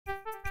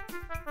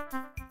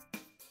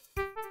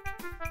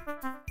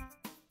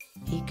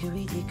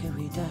Hickory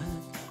dickory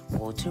dock,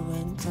 water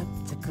went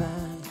up the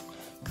clock.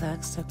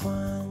 Clock struck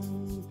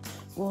one,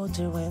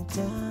 water went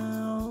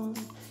down.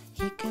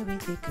 Hickory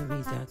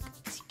dickory dock,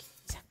 ticky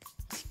tack,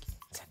 ticky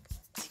tack,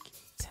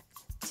 ticky tack,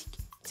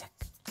 ticky tack.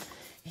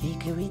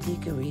 Hickory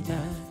dickory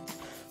dock,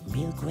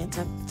 milk went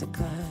up the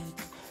clock.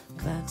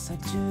 Clock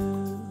struck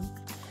two,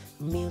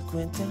 milk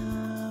went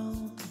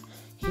down.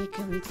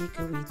 Hickory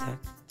dickory dock,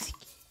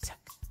 ticky tack,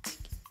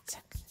 ticky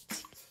tack,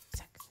 ticky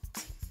tack,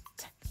 ticky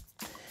tack.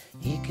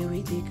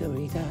 Hickory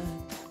dickory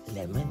dock,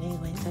 lemonade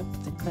went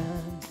up the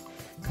clock.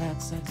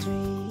 Clock struck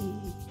three,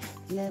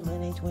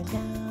 lemonade went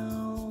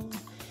down.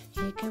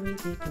 Hickory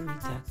dickory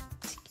dock,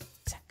 ticky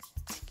tack,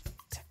 ticky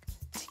tack,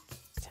 ticky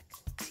tack,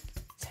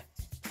 ticky tack.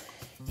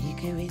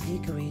 Hickory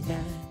dickory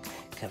dock,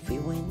 coffee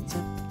went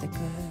up the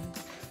clock.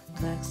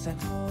 Clock struck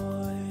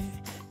four,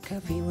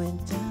 coffee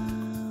went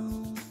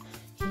down.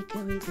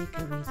 Hickory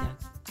dickory dock,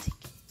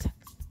 ticky tack,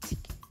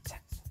 ticky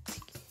tack,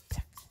 ticky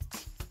tack,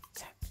 ticky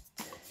tack.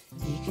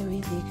 Hickory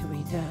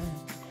dickory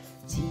dock,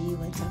 tea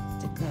went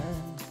up the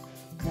clock.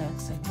 Clock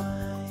struck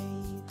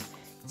five,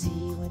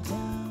 tea went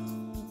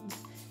down.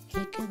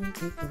 Hickory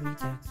dickory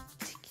dock,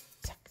 ticky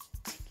tack,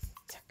 ticky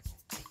tack,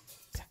 ticky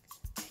tack,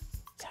 ticky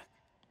tack.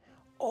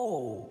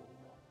 Oh,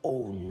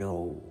 oh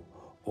no,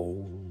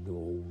 oh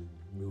no,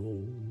 no,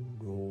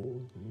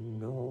 no,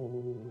 no.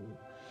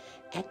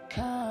 A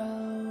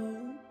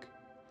Coke,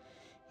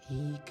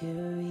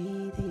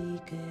 hickory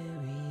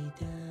dickory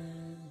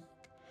dock,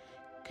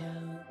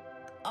 Coke.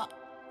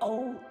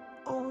 Oh,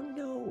 oh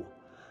no,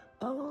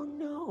 oh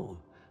no,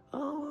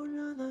 oh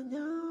no, no,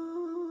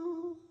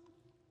 no,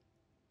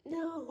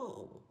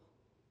 no.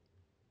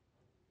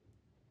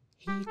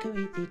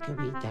 Hickory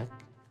dickory dock.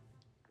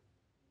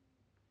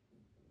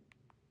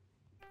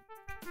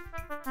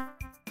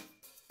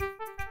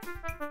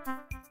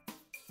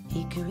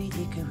 Hickory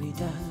dickory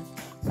dock,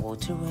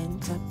 water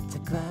went up the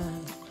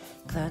clock.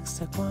 Clock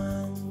struck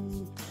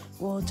one,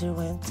 water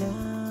went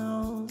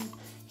down.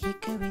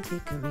 Hickory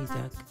dickory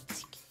dock,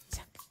 ticky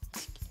tack,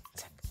 ticky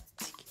tack,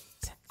 ticky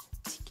tack,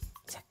 ticky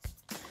tack.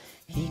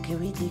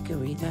 Hickory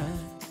dickory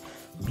dock,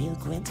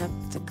 milk went up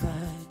the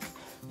clock.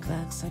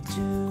 Clock struck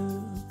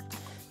two,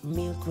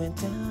 milk went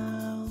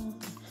down.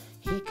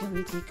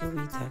 Hickory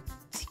dickory dock,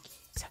 ticky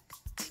tack,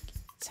 ticky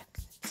tack,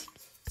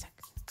 ticky tack,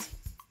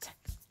 ticky tack.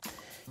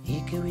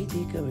 Hickory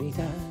dickory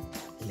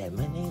dock,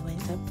 lemonade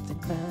went up the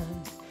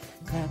clock.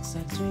 Clock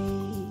struck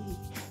three,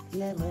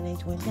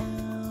 lemonade went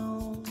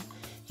down.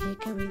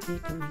 Hickory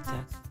dickory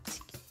dock,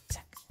 ticky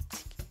tack,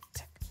 ticky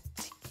tack,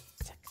 ticky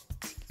tack,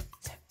 ticky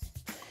tack.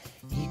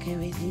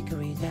 Hickory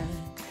dickory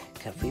dock,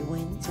 coffee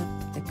went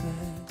up the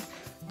clock.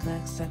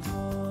 Clock struck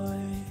four,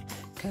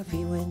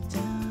 coffee went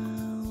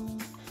down.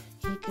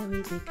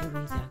 Hickory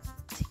dickory dock,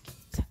 ticky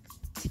tack,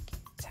 ticky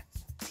tack,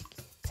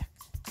 ticky tack,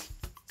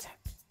 ticky tack.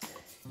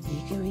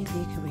 Hickory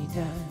dickory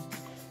dock,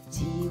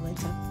 tea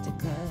went up the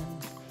clock.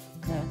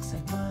 Clock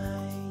struck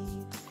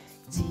five,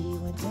 tea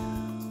went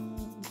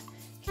down.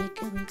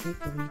 Hickory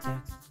dickory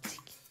dock,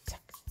 ticky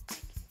tack,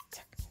 ticky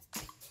tack,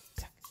 ticky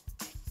tack,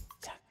 ticky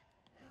tack.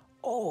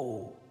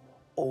 Oh,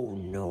 oh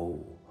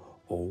no,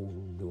 oh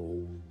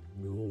no,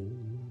 no,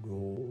 no,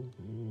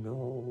 no.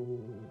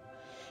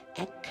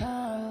 A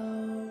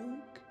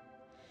Coke,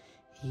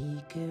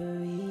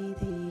 hickory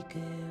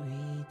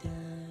dickory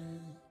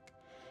dock,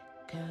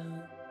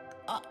 Coke.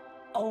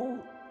 Oh,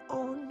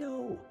 oh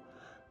no,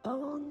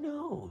 oh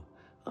no,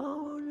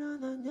 oh no,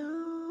 no,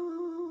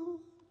 no,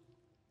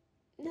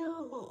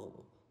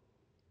 no.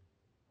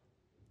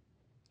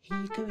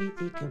 Hickory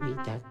dickory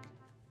dock.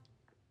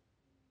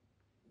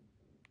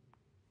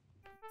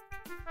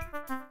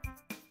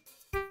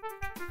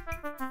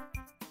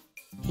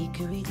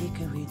 Hickory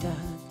dickory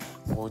dock,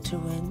 water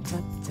went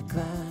up the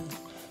clock.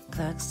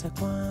 Clock struck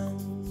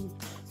one,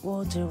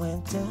 water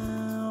went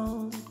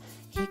down.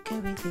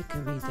 Hickory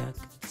dickory dock,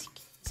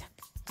 ticky tack,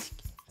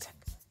 ticky tack,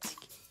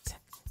 ticky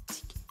tack,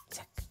 ticky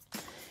tack.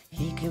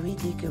 Hickory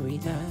dickory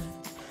dock,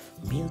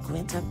 milk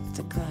went up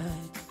the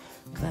clock.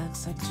 Clock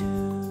struck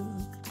two,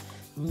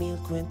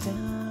 milk went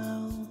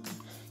down.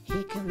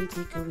 Hickory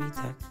dickory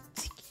dock,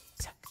 ticky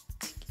tack,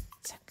 ticky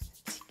tack,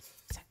 ticky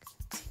tack,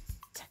 ticky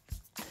tack.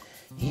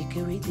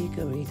 Hickory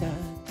dickory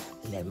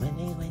dock,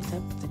 lemonade went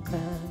up the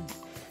clock.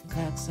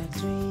 Clock struck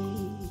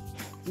three,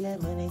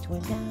 lemonade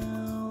went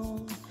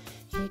down.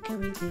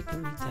 Hickory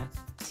dickory dock,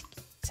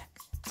 ticky tack,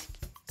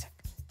 ticky tack,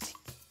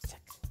 ticky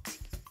tack,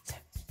 ticky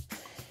tack.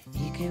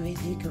 Hickory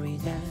dickory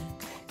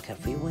dock,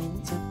 coffee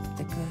went up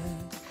the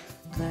clock.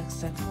 Clock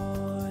struck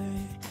four,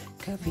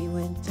 coffee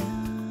went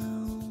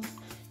down.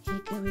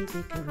 Hickory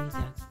dickory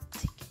dock,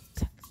 ticky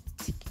tack,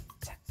 ticky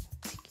tack,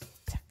 ticky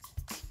tack,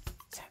 ticky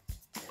tack.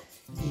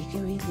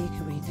 Hickory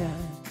dickory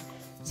dock,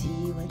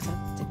 tea went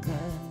up the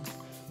clock.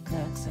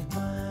 Clock struck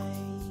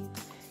five,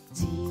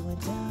 tea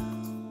went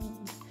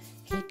down.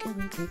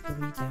 Hickory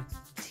dickory dock,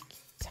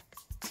 ticky tack,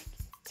 ticky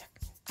tack,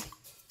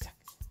 ticky tack,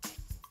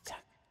 ticky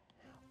tack.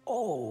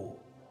 Oh,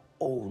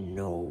 oh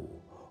no,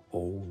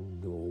 oh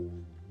no,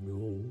 no,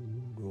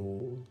 no,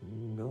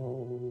 no.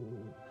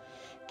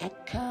 A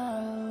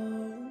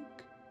Coke,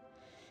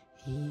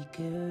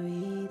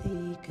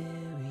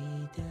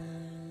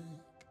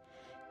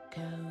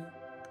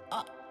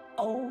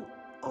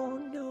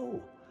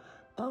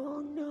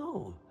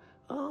 no.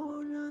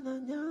 Oh, no, no,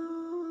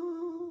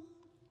 no.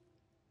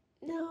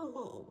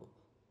 No.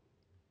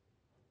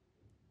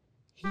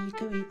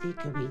 Hickory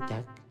dickory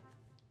dock.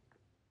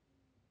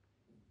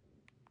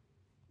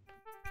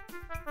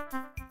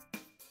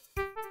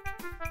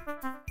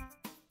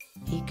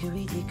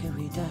 Hickory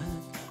dickory dock,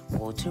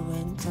 water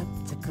went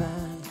up the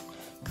clock.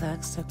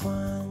 Clock struck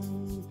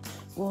one,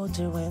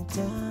 water went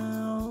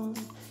down.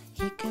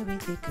 Hickory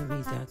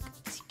dickory dock,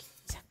 ticky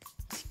tack,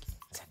 ticky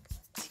tack,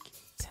 ticky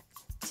tack,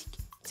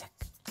 ticky tack.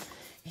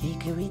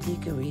 Hickory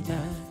dickory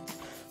dock,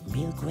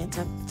 milk went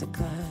up the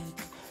clock.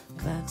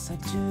 Clock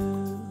struck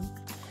two,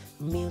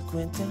 milk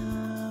went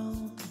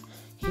down.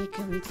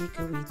 Hickory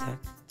dickory dock,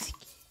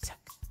 ticky tack,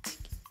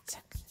 ticky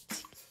tack,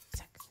 ticky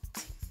tack,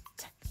 ticky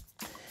tack.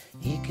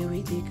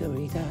 Hickory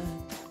dickory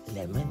dock,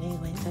 lemonade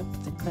went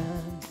up the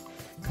clock.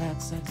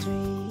 Clock struck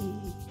three,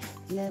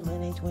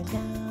 lemonade went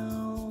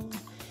down.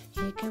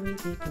 Hickory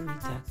dickory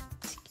dock,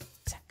 ticky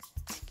tack,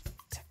 ticky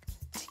tack,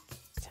 ticky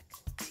tack,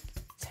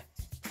 ticky tack.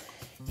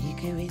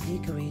 Hickory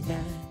dickory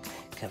dock,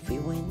 coffee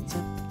went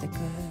up the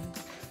clock.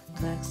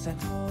 Clock struck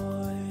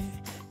four,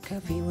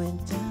 coffee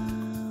went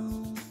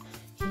down.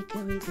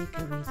 Hickory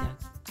dickory dock,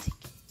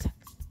 ticky tack,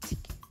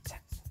 ticky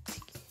tack,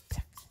 ticky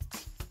tack,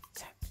 ticky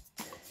tack.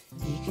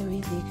 Hickory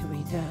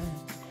dickory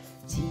dock,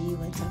 tea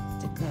went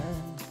up the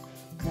clock.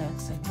 Clock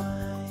struck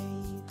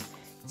five,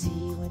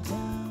 tea went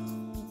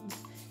down.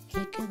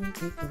 Hickory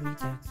dickory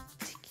dock,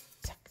 ticky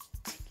tack,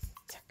 ticky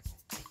tack,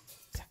 ticky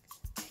tack,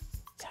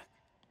 ticky tack.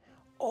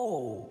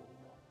 Oh,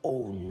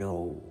 oh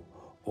no,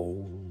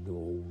 oh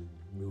no,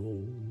 no,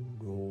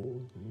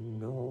 no,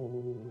 no.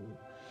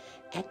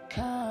 A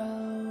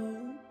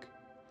Coke,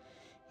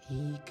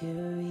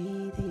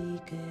 hickory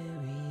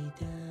dickory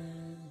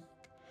dock,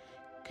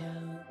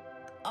 Coke.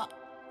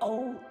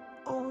 Oh,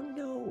 oh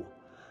no,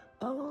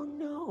 oh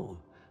no,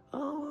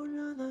 oh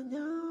no, no,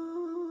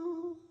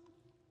 no,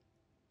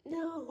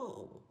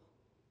 no.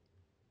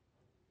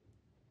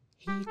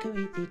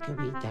 Hickory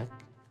dickory dock.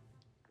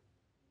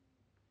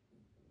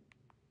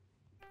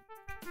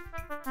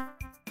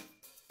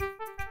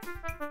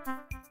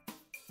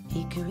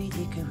 Hickory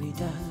dickory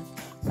dock,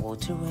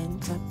 water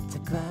went up the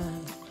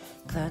clock.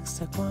 Clock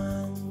struck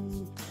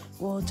one,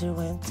 water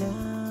went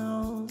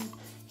down.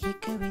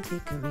 Hickory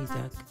dickory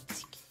dock,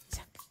 ticky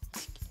tack,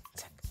 ticky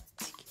tack,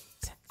 ticky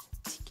tack,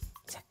 ticky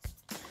tack.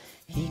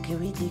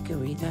 Hickory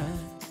dickory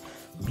dock,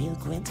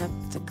 milk went up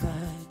the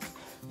clock.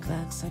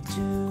 Clock struck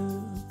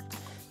two,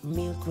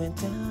 milk went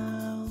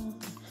down.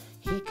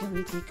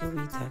 Hickory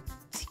dickory dock,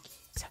 ticky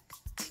tack,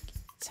 ticky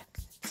tack,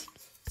 ticky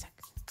tack,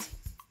 ticky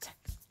tack.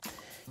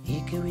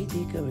 Hickory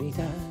dickory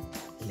dock,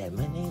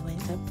 lemonade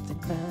went up the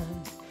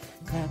clock.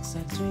 Clock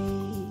struck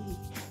three,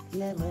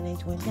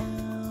 lemonade went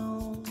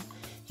down.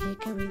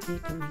 Hickory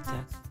dickory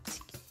dock,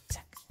 ticky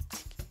tack,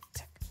 ticky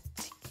tack,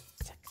 ticky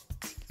tack,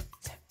 ticky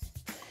tack.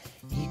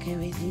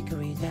 Hickory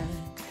dickory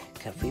dock,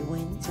 coffee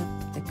went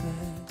up the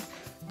clock.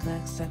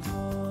 Clock struck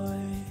four,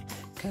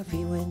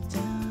 coffee went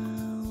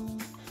down.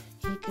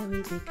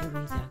 Hickory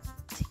dickory dock,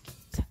 ticky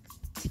tack,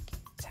 ticky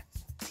tack,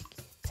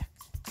 ticky tack,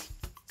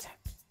 ticky tack.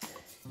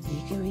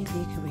 Hickory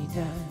dickory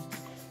dock,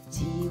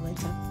 tea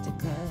went up the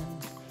clock.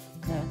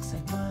 Clock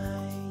struck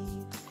five,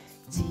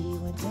 tea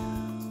went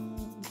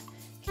down.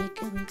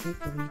 Hickory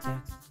dickory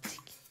dock,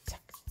 ticky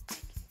tack,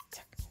 ticky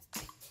tack,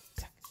 ticky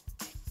tack,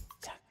 ticky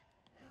tack.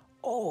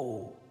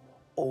 Oh,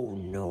 oh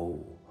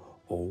no,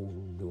 oh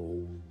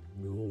no,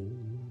 no,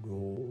 no,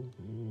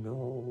 no.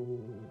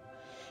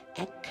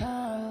 A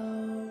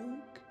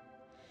Coke,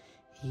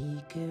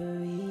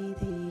 hickory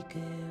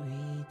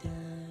dickory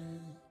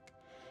dock,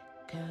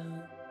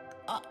 Coke.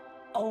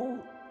 Oh,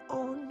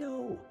 oh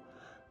no,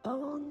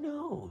 oh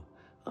no,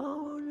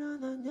 oh no,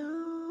 no,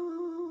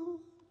 no,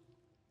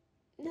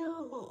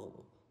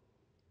 no.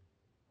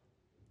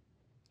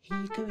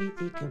 Hickory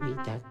dickory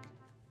dock.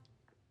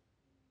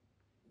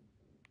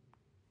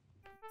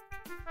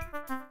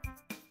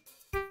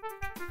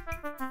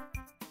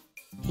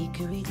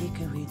 Hickory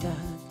dickory dock,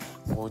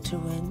 water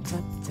went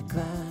up the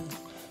clock.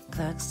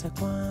 Clock struck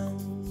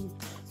one,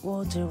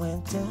 water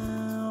went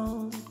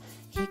down.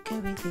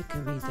 Hickory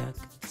dickory dock,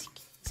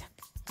 ticky tack,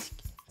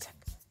 ticky tack,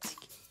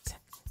 ticky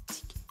tack,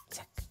 ticky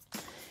tack.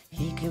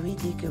 Hickory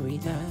dickory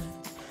dock,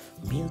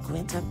 milk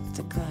went up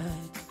the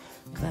clock.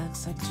 Clock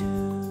struck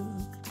two,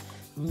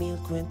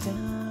 milk went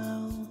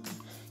down.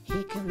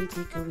 Hickory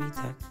dickory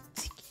dock,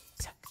 ticky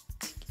tack,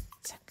 ticky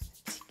tack,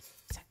 ticky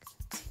tack,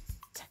 ticky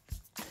tack.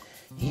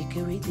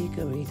 Hickory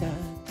dickory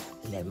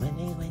dock,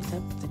 lemonade went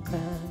up the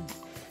clock.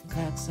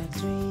 Clock struck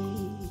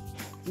three,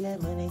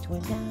 lemonade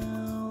went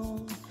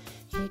down.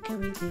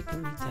 Hickory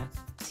dickory dock,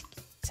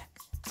 ticky tack,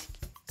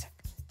 ticky tack,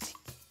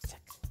 ticky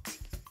tack,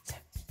 ticky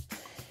tack.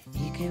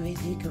 Hickory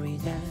dickory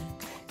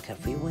dock,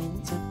 coffee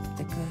went up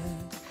the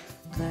clock.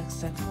 Clock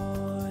struck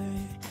four,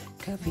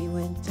 coffee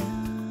went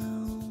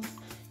down.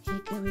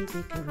 Hickory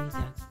dickory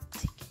dock,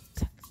 ticky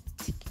tack,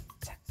 ticky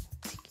tack,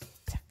 ticky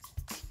tack,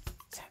 ticky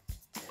tack.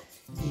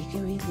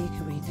 Hickory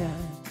dickory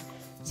dock,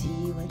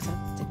 tea went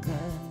up the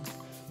clock.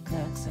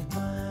 Clock struck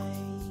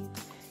five,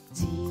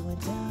 tea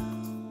went down.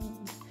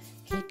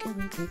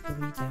 Hickory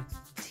dickory dock,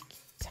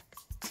 ticky tock,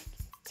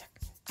 ticky tock,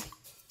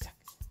 ticky tock,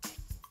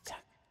 ticky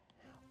tock.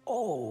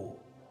 Oh,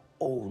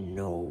 oh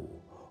no,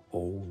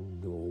 oh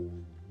no,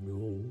 no,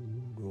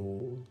 no,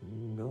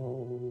 no.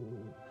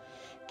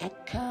 A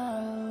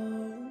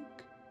cock,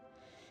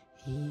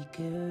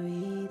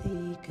 hickory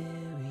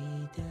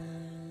dickory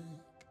dock,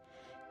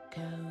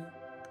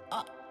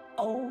 cock.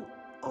 Oh,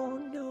 oh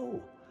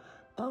no,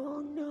 oh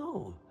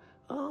no,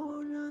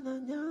 oh no, no,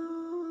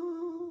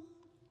 no,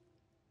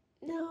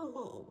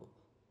 no.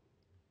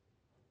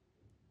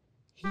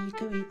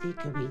 Hickory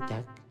dickory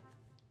dock.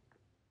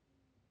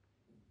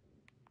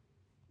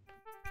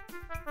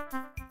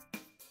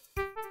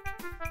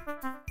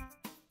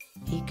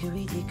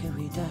 Hickory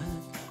dickory dock,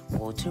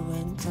 water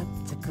went up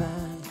the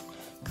clock.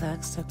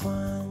 Clock struck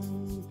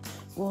one,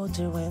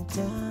 water went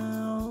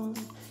down.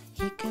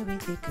 Hickory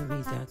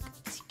dickory dock,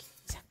 ticky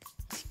tock,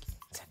 ticky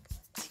tock,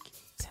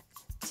 ticky tock,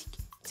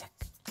 ticky tock.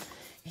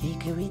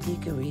 Hickory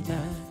dickory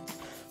dock,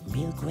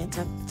 milk went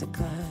up the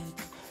clock.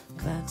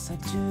 Clock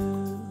struck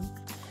two,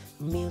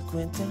 milk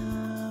went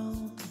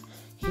down.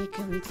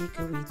 Hickory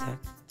dickory dock,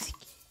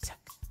 ticky tock,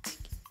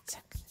 ticky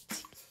tock,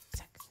 ticky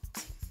tock,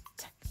 ticky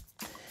tock.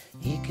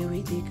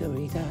 Hickory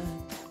dickory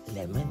dock,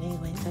 lemonade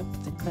went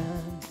up the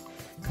clock.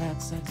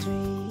 Clock struck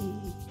three,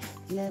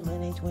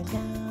 lemonade went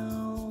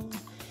down.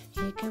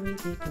 Hickory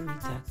dickory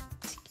dock,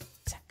 ticky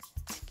tock,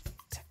 ticky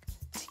tock,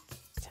 ticky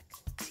tock,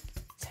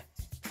 ticky tock.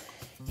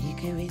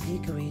 Hickory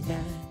dickory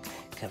dock,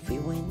 coffee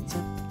went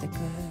up the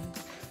clock.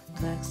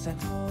 Clock struck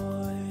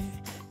four,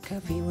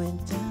 coffee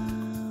went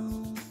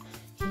down.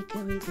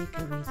 Hickory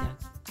dickory dock,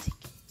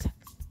 ticky tock,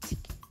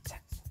 ticky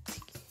tock,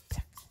 ticky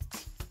tock,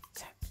 ticky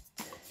tock.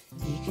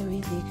 Hickory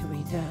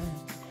dickory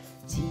dock,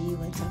 tea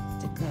went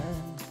up the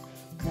clock.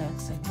 Clock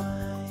struck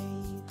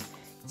five,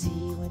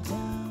 tea went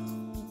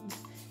down.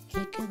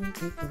 Hickory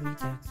dickory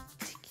dock,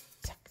 ticky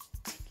tock,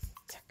 ticky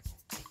tock,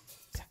 ticky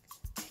tock,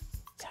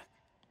 ticky tock.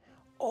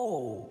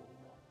 Oh,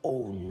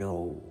 oh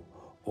no,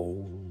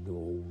 oh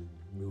no,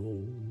 no,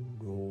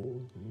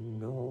 no,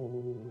 no.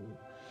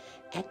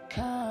 A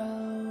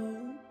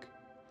cock,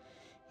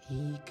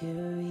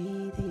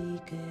 hickory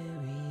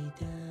dickory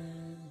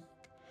dock,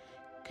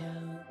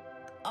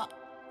 cock.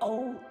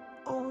 Oh,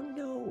 oh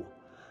no,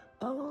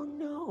 oh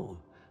no,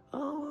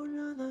 oh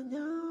no, no,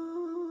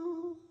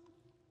 no,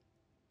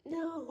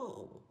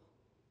 no.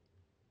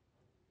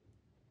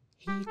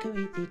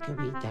 Hickory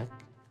dickory dock.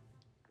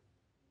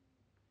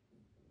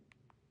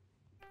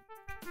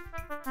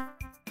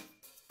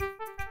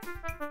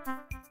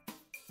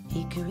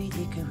 Hickory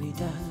dickory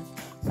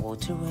dock,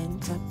 water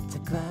went up the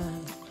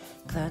clock.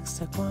 Clock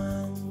struck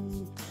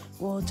one,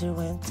 water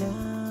went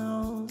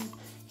down.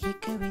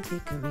 Hickory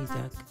dickory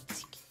dock,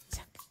 ticky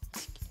tock,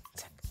 ticky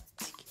tock,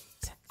 ticky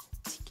tock,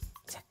 ticky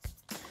tock.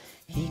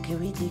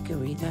 Hickory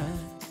dickory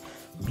dock,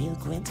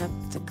 milk went up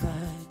the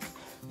clock.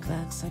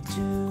 Clock struck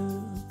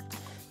two,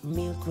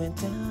 milk went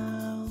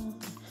down.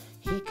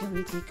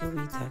 Hickory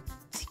dickory dock,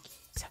 ticky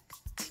tock,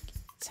 ticky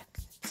tock,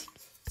 ticky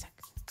tock,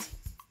 ticky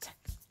tock.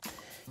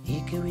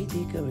 Hickory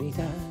dickory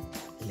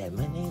dock,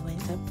 lemonade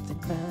went up the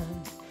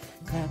clock.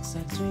 Clock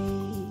struck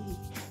three,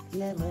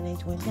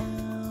 lemonade went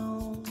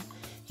down.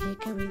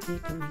 Hickory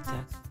dickory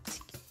dock,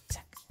 ticky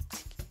tock,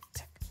 ticky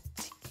tock,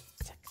 ticky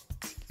tock,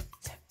 ticky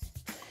tock.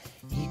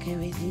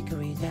 Hickory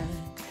dickory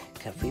dock,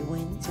 coffee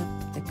went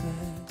up the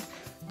clock.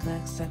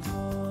 Clock struck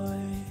four,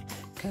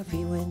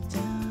 coffee went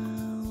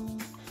down.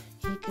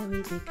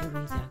 Hickory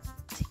dickory dock,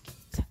 ticky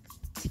tock,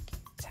 ticky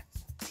tock,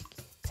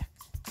 ticky tock,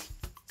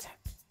 ticky tock.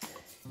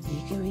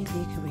 Hickory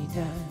dickory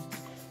dock,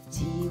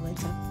 tea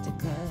went up the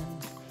clock.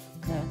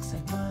 Clock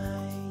struck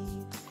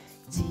five,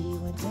 tea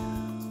went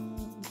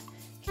down.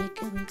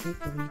 Hickory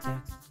dickory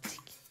dock,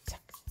 ticky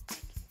tock,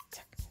 ticky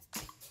tock,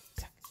 ticky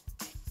tock,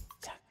 ticky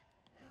tock.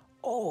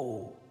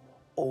 Oh,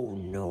 oh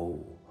no,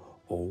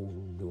 oh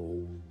no,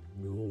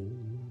 no,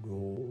 no,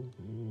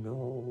 no.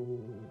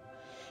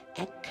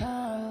 A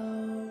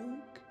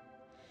cock,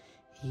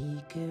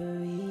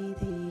 hickory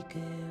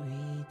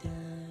dickory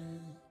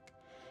dock,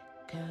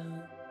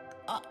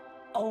 cock.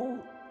 Oh,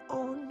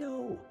 oh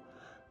no,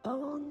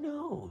 oh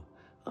no,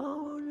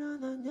 oh no,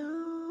 no,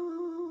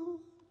 no,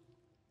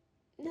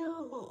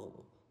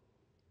 no.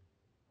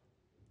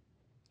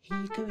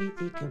 Hickory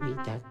dickory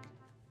dock.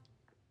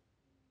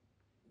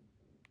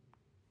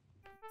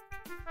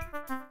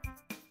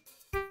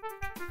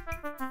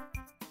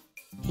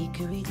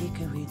 Hickory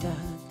dickory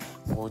dock,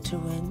 water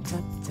went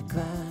up the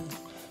clock.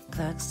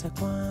 Clock struck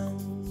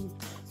one,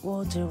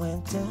 water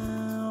went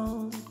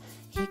down.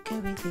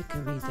 Hickory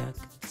dickory dock,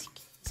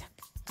 ticky tock,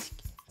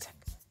 ticky tock,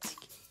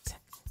 ticky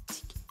tock,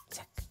 ticky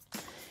tock.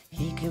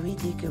 Hickory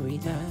dickory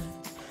dock,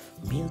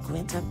 milk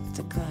went up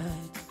the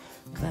clock.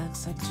 Clock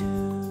struck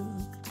two,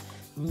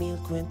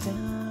 milk went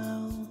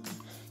down.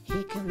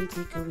 Hickory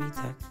dickory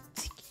dock,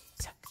 ticky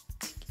tock,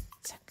 ticky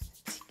tock,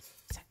 ticky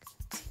tock,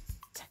 ticky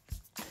tock.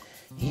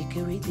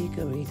 Hickory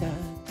dickory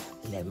dock,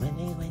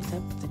 lemonade went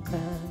up the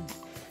clock.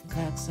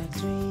 Clock struck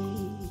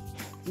three,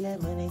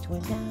 lemonade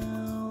went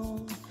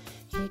down.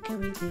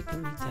 Hickory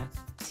dickory dock,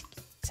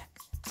 ticky tock,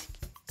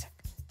 ticky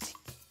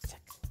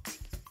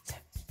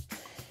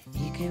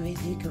Hickory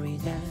dickory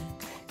dock,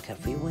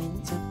 coffee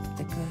went up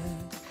the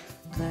clock.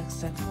 Clock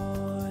struck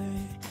 4,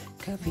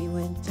 coffee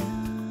went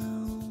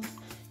down.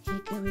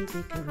 Hickory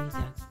dickory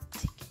dock,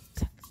 ticky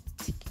tock,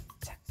 ticky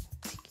tock,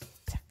 ticky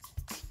tock,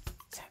 ticky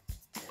tock.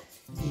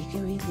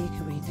 Hickory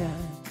dickory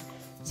dock,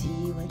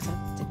 tea went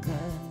up the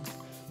clock.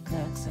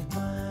 Clock struck 5,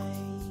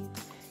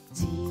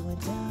 tea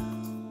went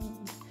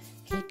down.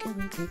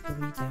 Hickory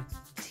dickory dock,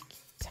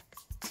 ticky tock,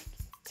 ticky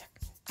tock,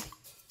 ticky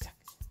tock,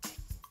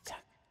 ticky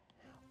tock.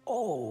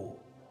 Oh,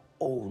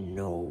 oh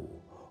no,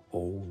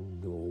 oh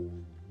no,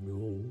 no,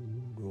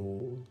 no,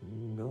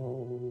 no.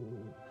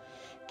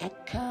 A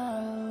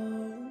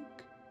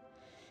cock,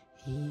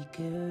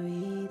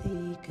 hickory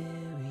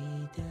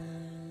dickory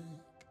dock,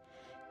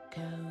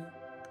 cock.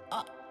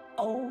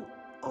 Oh,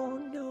 oh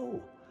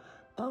no,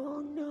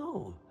 oh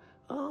no,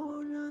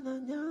 oh no, no,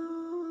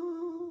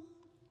 no,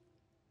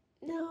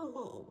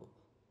 no.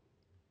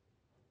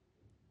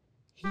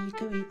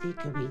 Hickory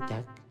dickory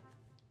dock.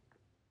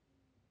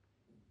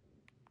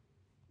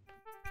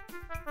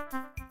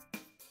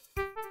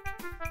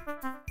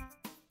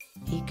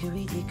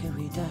 Hickory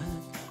dickory dock,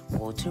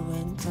 water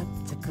went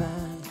up the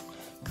clock.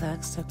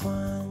 Clock struck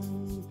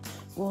 1,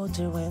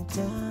 water went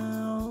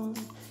down.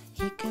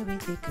 Hickory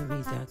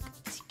dickory dock,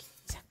 ticky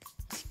tock,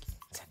 ticky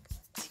tock,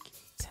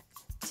 ticky tock,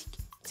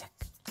 ticky tock.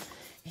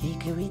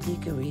 Hickory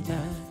dickory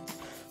dock,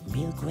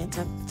 milk went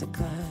up the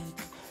clock.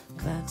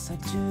 Clock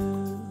struck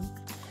 2,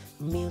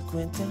 milk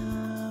went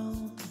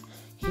down.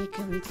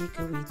 Hickory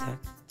dickory dock,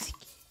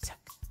 ticky tock,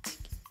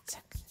 ticky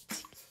tock,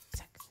 ticky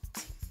tock,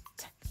 ticky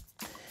tock.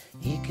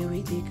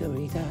 Hickory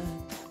dickory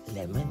dock,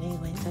 lemonade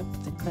went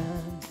up the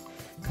clock.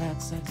 Clock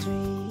struck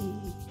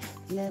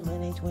 3,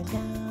 lemonade went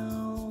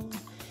down.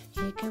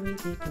 Hickory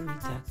dickory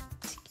dock,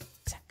 ticky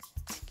tock,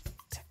 ticky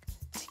tock,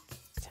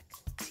 ticky tock,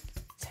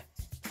 ticky tock.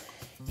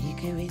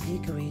 Hickory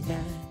dickory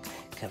dock,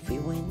 coffee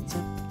went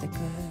up the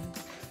clock.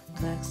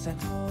 Clock struck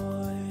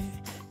 4,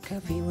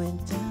 coffee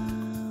went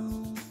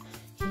down.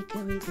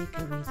 Hickory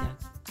dickory dock,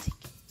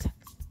 ticky tock,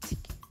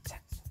 ticky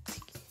tock,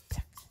 ticky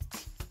tock,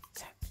 ticky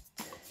tock.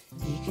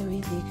 Hickory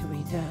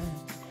dickory dock,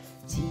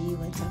 tea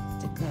went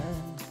up the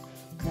clock.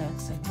 Clock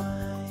struck 5,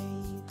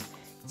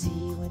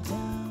 tea went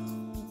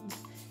down.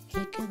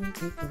 Hickory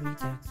dickory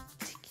dock,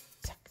 ticky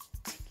tock,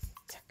 ticky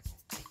tock,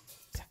 ticky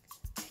tock,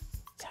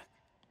 ticky tock.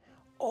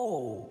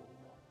 Oh,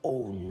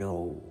 oh no,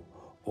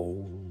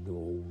 oh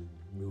no,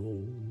 no,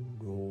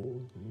 no,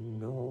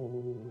 no.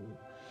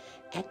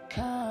 A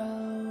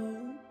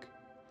cock,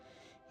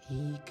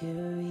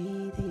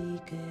 hickory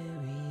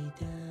dickory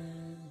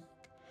dock,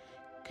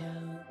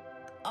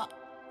 cock.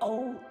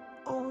 Oh,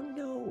 oh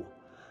no,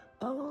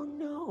 oh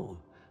no,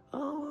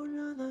 oh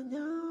no, no,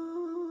 no,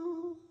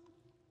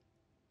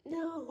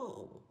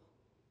 no.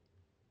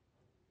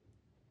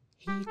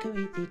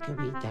 Hickory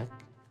dickory dock.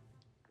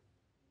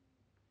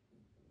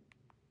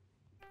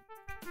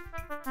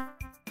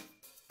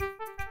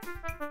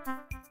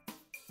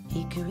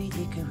 Hickory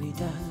dickory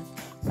dock,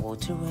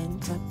 water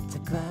went up the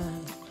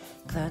clock.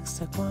 Clock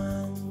struck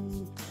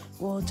 1,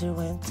 water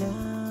went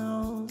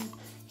down.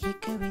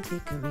 Hickory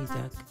dickory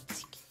dock,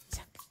 ticky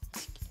tock,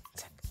 ticky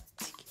tock,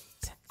 ticky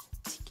tock,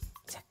 ticky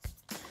tock.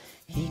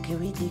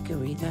 Hickory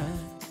dickory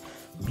dock,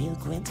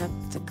 milk went up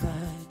the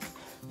clock.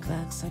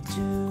 Clock struck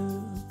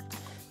 2,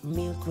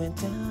 milk went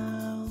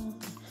down.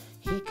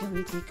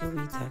 Hickory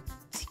dickory dock,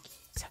 ticky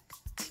tock,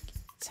 ticky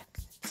tock,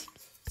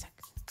 ticky tock,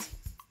 ticky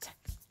tock.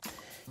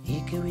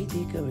 Hickory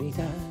dickory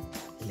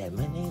dock,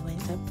 lemonade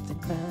went up the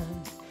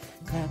clock.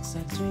 Clock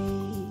struck 3,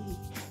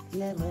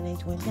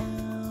 lemonade went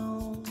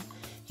down.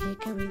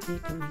 Hickory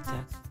dickory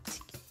dock,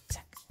 ticky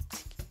tock,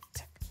 ticky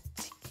tock,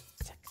 ticky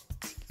tock,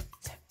 ticky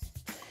tock.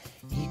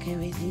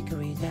 Hickory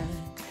dickory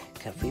dock,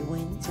 coffee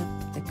went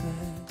up the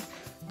clock.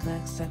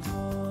 Clock struck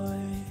 4,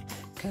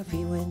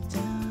 coffee went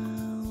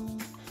down.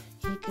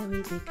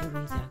 Hickory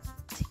dickory dock,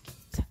 ticky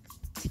tock,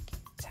 ticky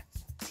tock,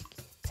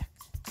 ticky tock,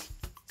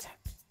 ticky tock.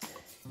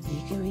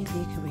 Hickory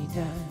dickory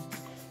dock,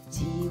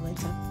 tea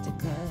went up the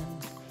clock.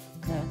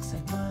 Clock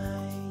struck 5,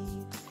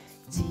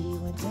 tea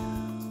went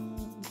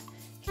down.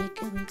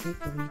 Hickory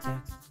dickory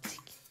dock,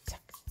 ticky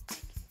tock,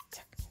 ticky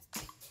tock,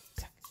 ticky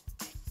tock,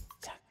 ticky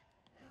tock.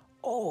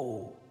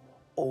 Oh,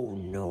 oh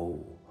no,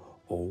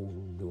 oh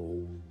no,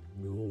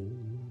 no,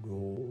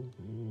 no,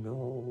 no.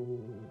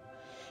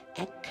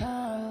 A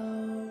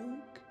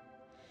cock,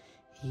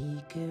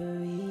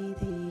 hickory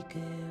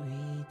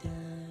dickory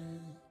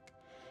dock,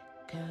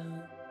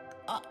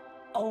 cock.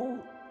 Oh,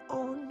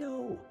 oh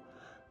no,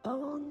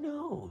 oh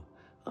no,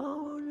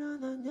 oh no,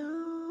 no,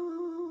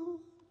 no,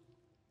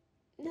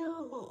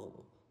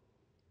 no.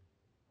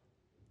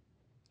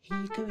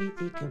 Hickory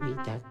dickory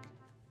dock.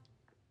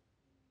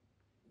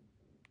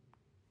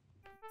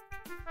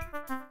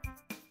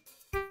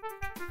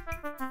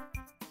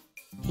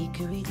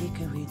 Hickory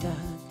dickory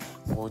dock,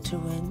 water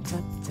went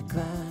up the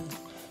clock.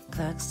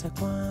 Clock struck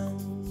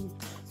 1,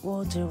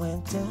 water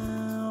went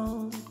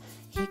down.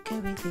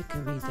 Hickory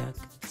dickory dock,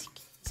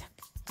 ticky tock,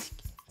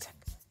 ticky tock,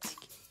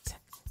 ticky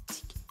tock,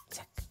 ticky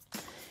tock.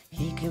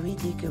 Hickory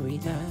dickory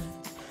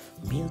dock,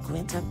 Milk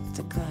went up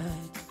the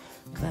clock,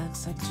 clock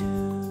struck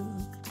 2.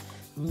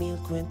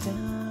 Milk went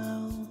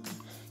down,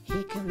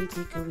 hickory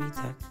dickory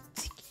dock.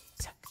 Tick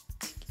tock,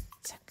 tick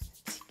tock,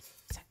 tick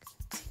tock,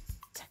 tick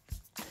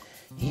tock.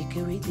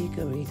 Hickory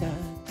dickory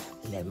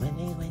dock,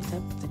 lemonade went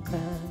up the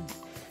clock,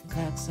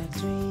 clock struck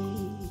 3.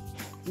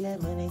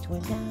 Lemonade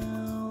went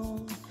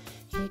down,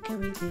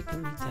 hickory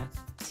dickory dock.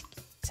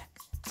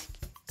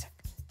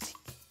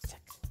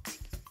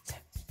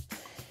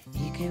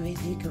 Hickory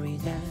dickory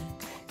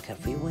dock,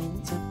 coffee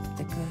went up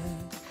the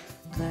clock,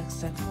 clock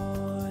struck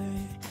 4.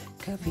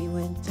 Coffee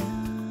went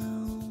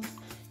down,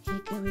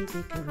 hickory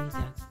dickory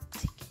dock.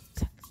 Tick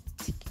tock,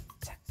 tick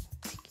tock,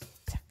 tick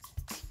tock,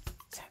 tick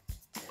tock.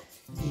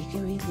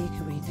 Hickory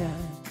dickory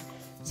dock,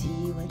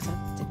 tea went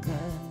up the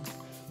clock,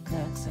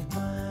 clock struck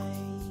 5.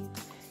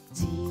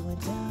 Tea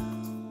went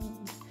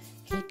down,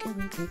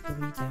 hickory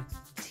dickory dock.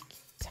 Tick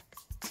tock,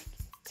 tick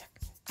tock,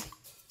 tick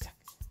tock,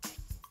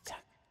 tick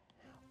tock.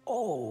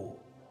 Oh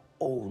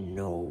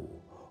no,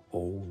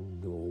 oh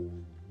no,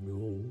 no,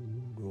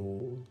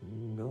 no,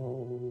 no.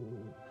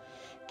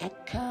 A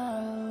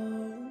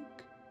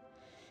cock,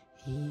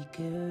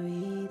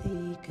 hickory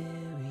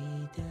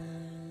dickory dock,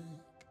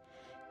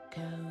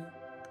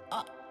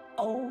 cock.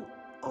 Oh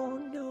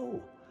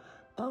no,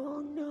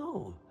 oh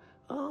no,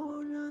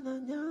 oh no, no,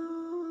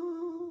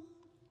 no,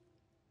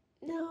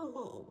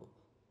 no.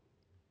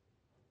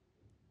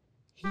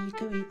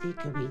 Hickory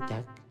dickory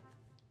dock.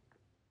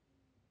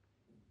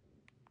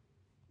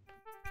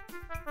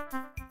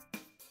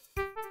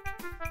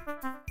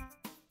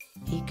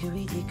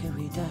 Hickory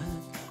dickory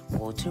dock,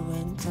 water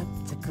went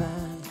up the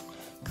clock,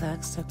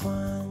 clock struck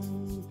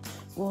 1,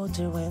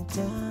 water went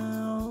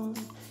down,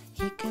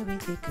 hickory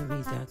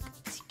dickory dock.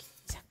 Tick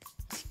tock,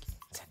 tick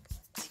tock,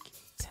 tick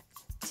tock,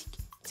 tick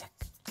tock.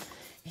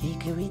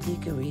 Hickory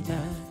dickory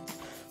dock,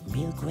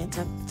 milk went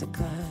up the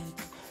clock,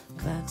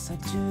 clock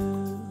struck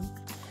 2,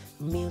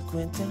 milk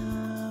went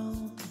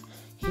down,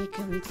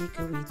 hickory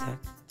dickory dock.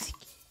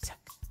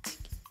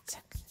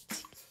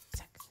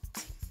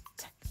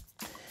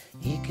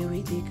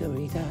 Hickory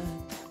dickory dock,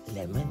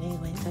 lemonade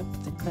went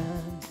up the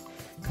clock,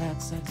 clock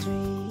struck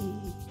 3.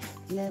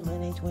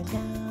 Lemonade went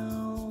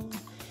down,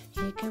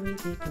 hickory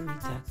dickory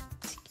dock.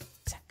 Tick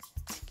tock,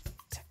 tick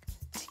tock,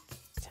 tick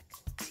tock,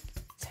 tick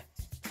tock.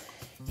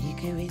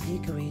 Hickory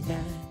dickory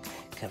dock,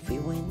 coffee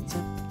went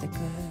up the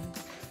clock,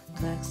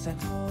 clock struck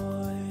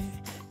 4.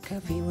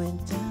 Coffee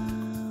went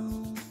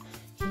down,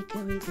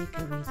 hickory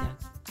dickory dock.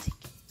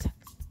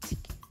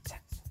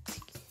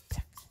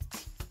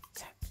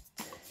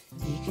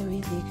 Hickory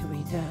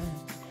dickory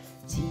dock,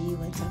 tea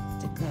went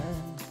up the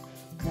clock,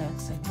 clock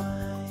struck 5.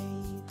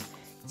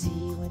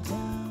 Tea went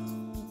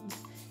down,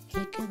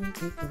 hickory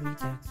dickory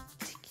dock.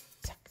 Tick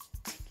tock,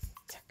 tick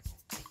tock,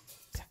 tick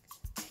tock,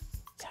 tick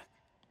tock.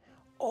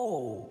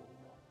 Oh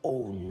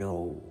no,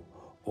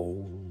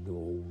 oh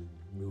no,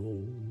 no,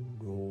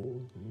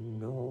 no,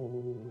 no.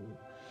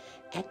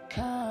 A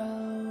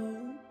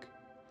cock,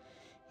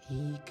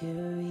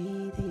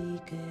 hickory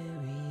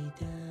dickory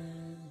dock,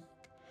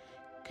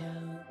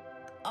 cock.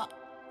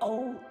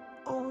 Oh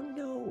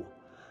no,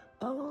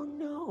 oh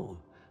no,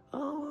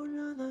 oh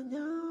no, no,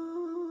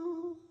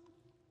 no,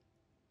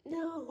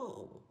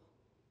 no.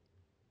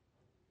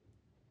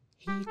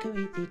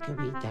 Hickory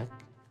dickory dock.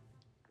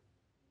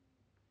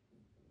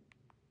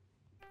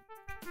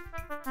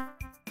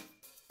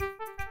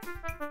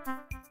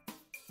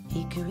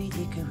 Hickory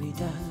dickory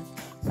dock,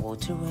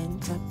 water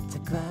went up the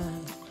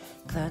clock,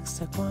 clock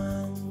struck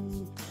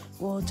 1,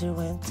 water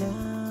went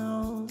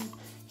down,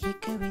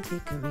 hickory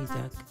dickory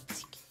dock.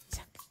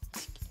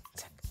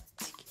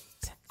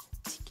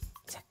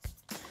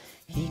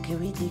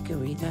 Hickory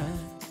dickory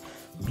dock,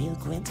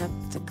 milk went up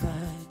the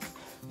clock,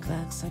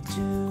 clock struck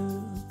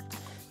 2,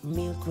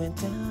 milk went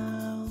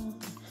down,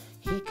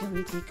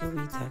 hickory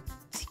dickory dock.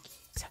 Tick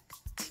tock,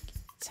 tick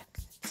tock,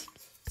 tick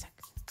tock,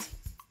 tick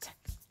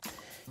tock.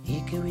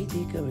 Hickory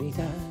dickory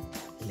dock,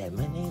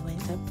 lemonade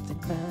went up the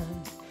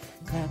clock,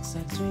 clock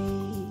struck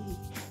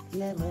 3,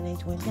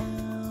 lemonade went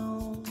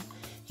down,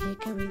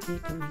 hickory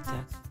dickory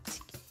dock.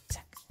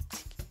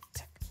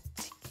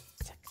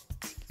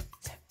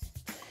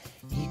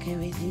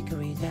 Hickory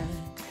dickory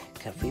dock,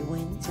 coffee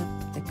went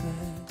up the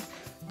clock,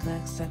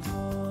 clock struck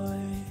 4.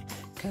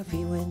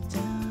 Coffee went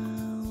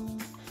down,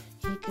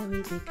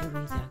 hickory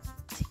dickory dock.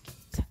 Tick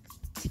tock,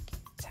 tick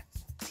tock,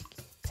 tick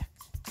tock,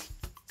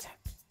 tick tock.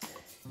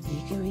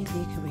 Hickory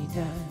dickory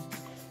dock,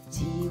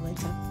 tea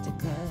went up the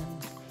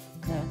clock,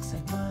 clock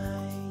struck 5.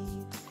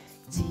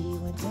 Tea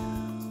went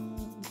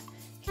down,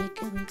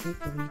 hickory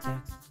dickory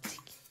dock.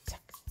 Tick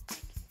tock,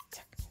 tick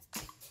tock,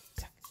 tick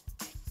tock,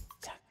 tick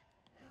tock.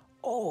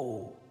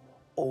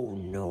 Oh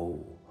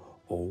no,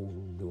 oh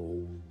no,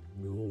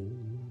 no,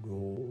 no,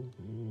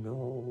 no.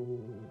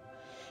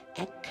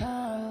 A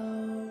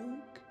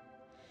cock,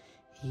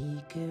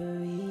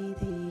 hickory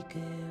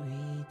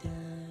dickory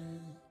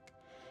dock,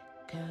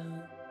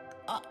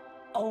 cock.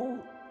 Oh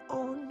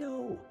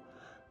no,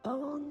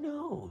 oh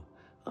no,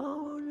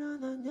 oh no,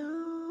 no,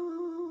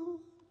 no,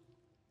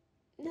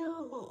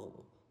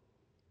 no.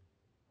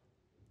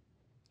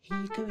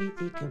 Hickory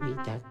dickory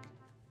dock.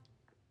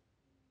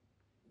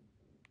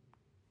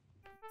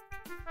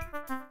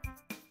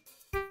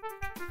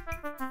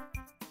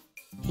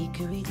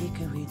 Hickory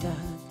dickory dock,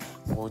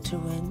 water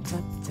went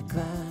up the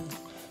clock.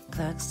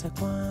 Clock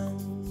struck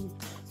one,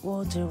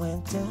 water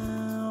went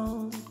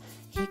down.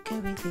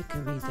 Hickory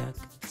dickory dock.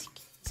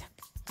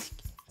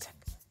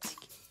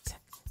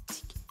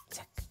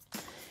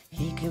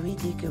 Hickory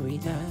dickory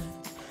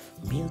dock,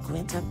 milk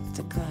went up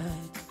the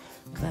clock.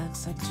 Clock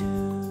struck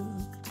two,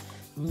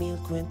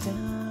 milk went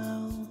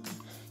down.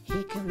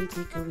 Hickory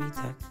dickory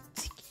dock.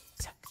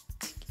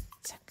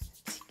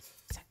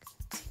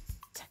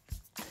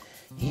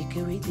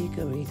 Hickory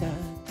dickory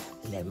dock,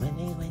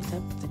 lemonade went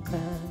up the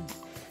clock.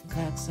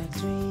 Clock struck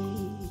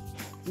three,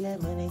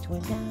 lemonade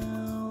went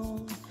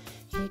down.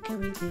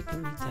 Hickory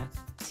dickory dock.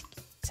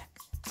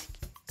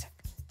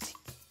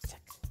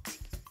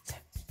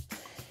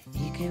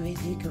 Hickory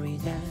dickory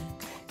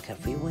dock,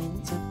 coffee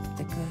went up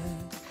the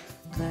clock.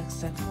 Clock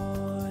struck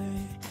four,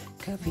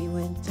 coffee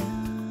went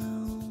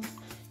down.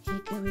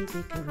 Hickory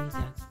dickory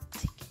dock.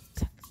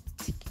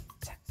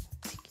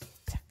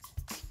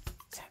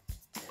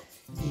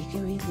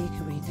 Hickory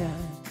dickory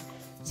dock,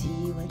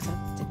 tea went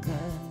up the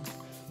clock.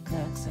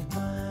 Clock struck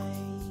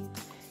five,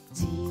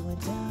 tea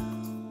went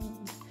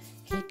down.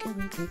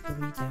 Hickory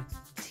dickory dock.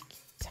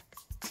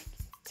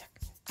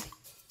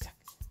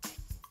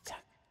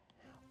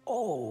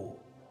 Oh,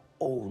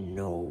 oh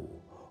no,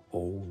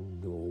 oh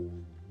no,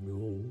 no,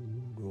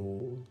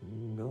 no,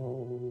 no.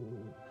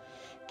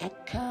 A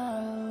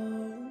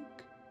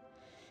Coke,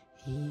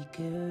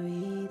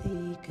 hickory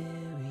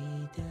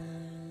dickory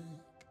dock,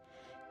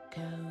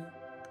 Coke.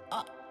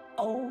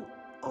 Oh,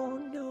 oh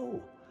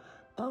no,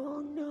 oh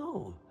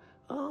no,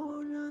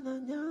 oh no, no,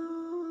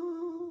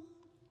 no,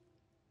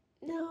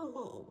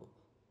 no.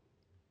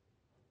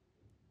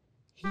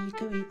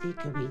 Hickory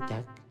dickory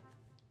dock.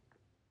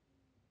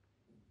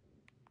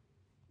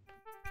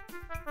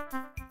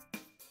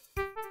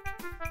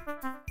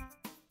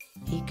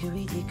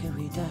 Hickory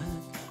dickory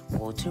dock,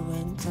 water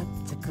went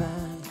up the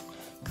clock.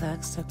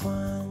 Clock struck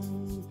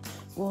one,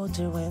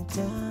 water went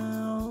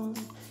down.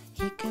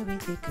 Hickory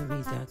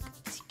dickory dock.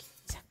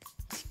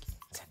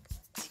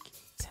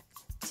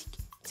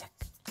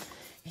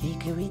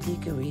 Hickory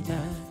dickory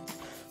dock,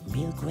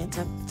 milk went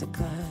up the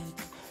clock.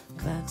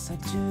 Clock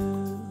struck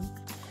two,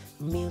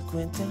 milk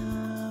went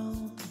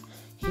down.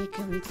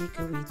 Hickory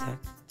dickory dock.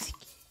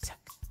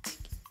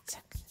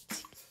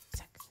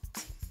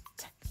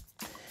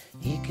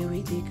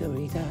 Hickory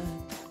dickory dock,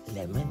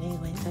 lemonade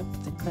went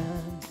up the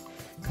clock.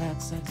 Clock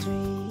struck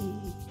three,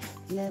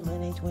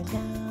 lemonade went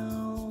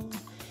down.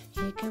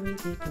 Hickory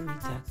dickory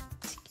dock.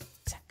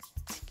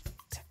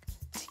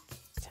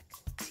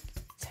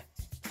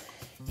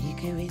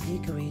 Hickory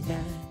dickory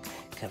dock,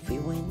 coffee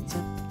went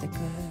up the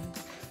clock.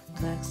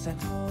 Clock struck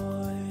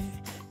four,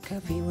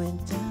 coffee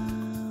went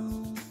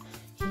down.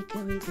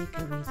 Hickory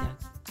dickory dock.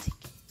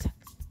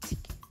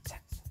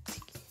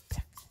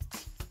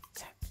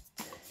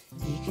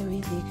 Hickory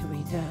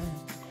dickory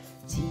dock,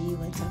 tea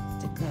went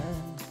up the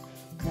clock.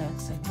 Clock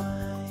struck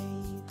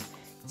five,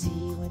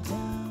 tea went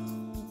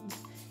down.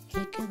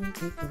 Hickory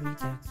dickory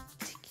dock.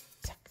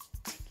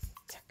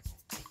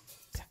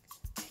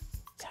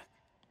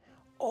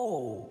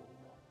 Oh,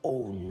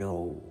 oh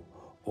no,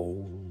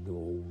 oh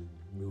no,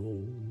 no,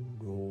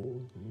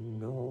 no,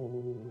 no.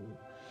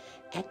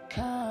 A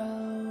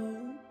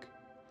Coke,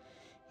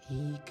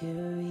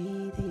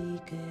 hickory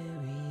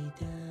dickory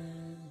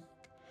dock,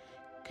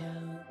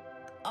 Coke.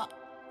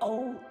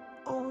 Oh,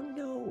 oh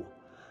no,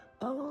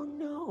 oh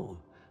no,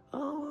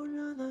 oh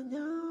no, no,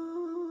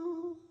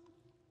 no,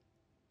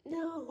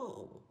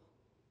 no.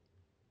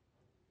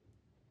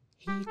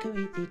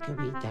 Hickory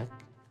dickory dock.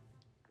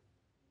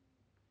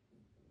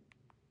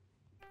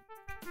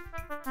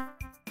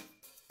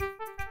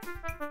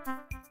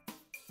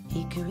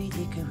 Hickory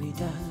dickory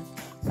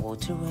dock,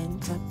 water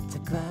went up the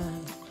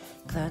clock.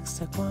 Clock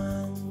struck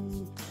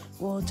one,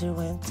 water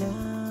went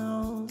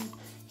down.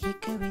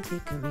 Hickory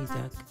dickory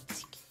dock.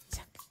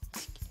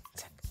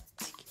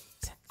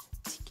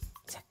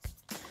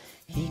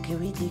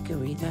 Hickory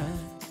dickory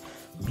dock,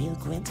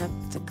 milk went up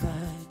the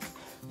clock.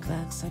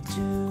 Clock struck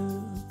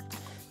two,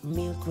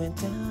 milk went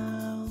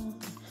down.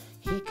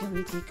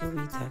 Hickory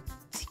dickory dock.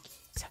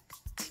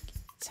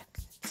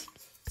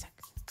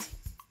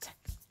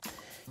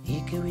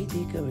 Hickory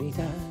dickory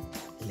dock,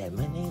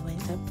 lemonade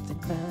went up the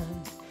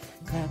clock.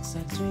 Clock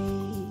struck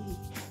three,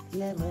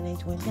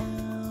 lemonade went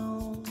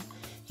down.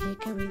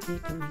 Hickory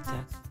dickory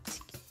dock.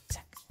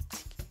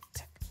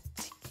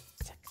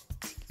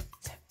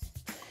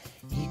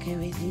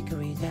 Hickory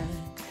dickory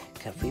dock,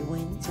 coffee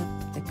went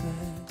up the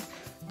clock.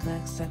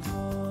 Clock struck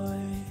four,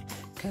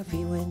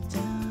 coffee went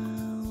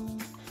down.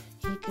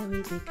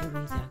 Hickory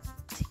dickory dock.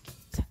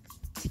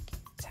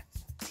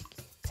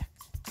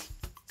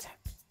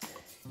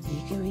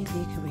 Hickory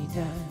dickory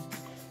dock,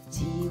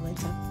 tea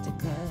went up the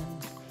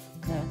clock.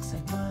 Clock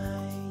struck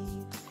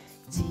five,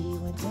 tea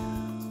went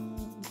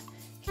down.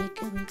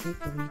 Hickory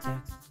dickory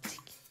dock.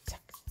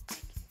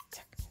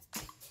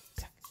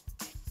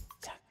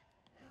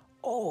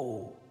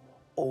 Oh,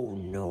 oh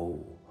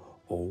no,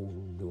 oh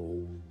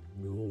no,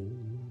 no,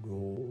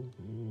 no,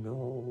 no.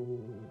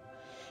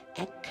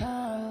 A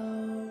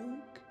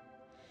Coke,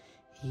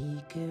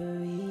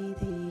 Hickory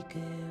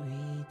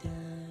Dickory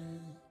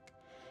Dock,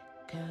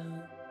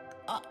 Coke.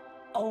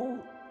 Oh,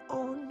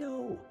 oh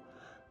no,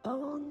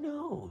 oh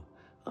no,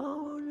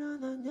 oh no,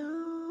 no,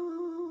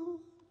 no,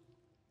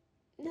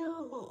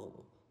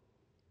 no.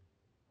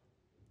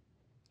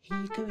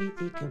 Hickory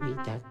Dickory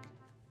Dock.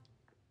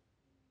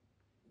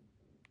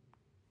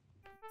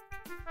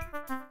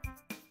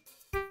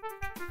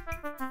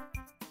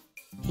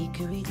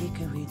 Hickory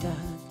Dickory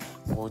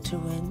Dock, water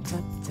went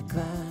up the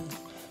clock,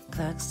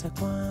 clock struck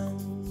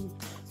one,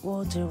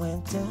 water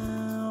went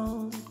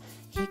down.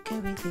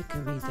 Hickory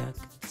Dickory Dock,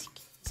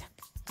 ticky tack,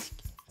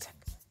 ticky tack,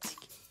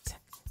 ticky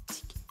tack,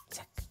 ticky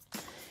tack.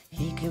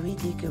 Hickory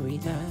Dickory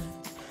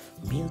Dock,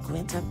 milk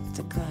went up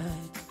the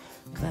clock,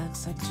 clock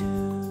struck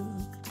two,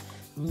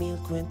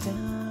 milk went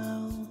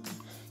down.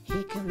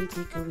 Hickory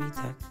Dickory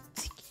Dock.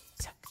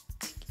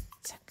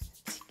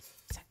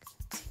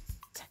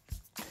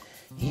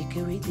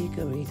 Hickory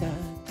Dickory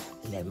Dock,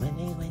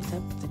 lemonade went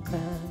up the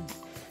clock,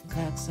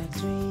 clock struck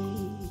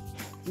three,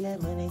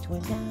 lemonade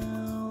went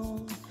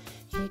down.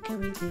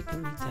 Hickory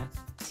Dickory Dock,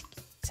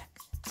 ticky tack,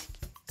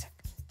 ticky tack,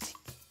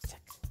 ticky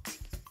tack,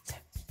 ticky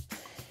tack.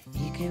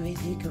 Hickory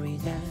Dickory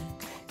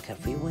Dock,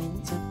 coffee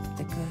went up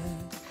the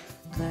clock,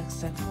 clock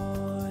struck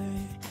four,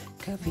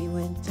 coffee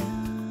went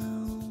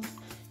down.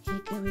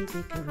 Hickory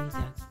Dickory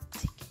Dock.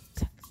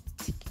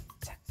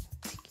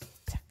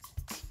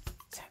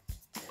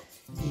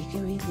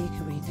 Hickory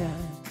Dickory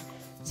Dock,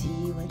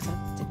 tea went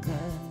up the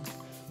clock,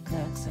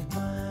 clock struck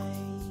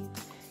five,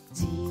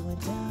 tea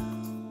went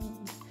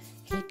down.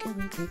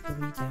 Hickory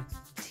Dickory Dock,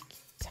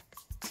 ticky tack,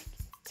 ticky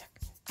tack,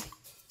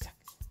 ticky tack,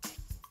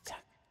 ticky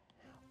tack.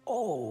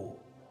 Oh,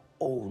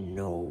 oh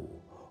no,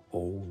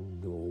 oh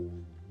no,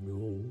 no,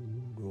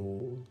 no,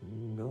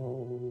 no.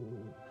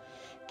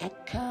 A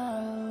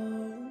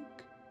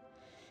Coke,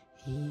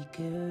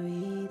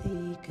 Hickory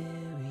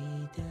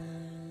Dickory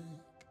Dock,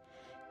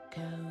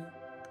 Coke.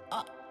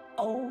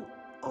 Oh,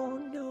 oh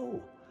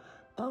no,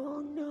 oh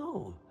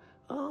no,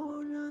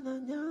 oh no, no,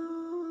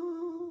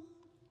 no,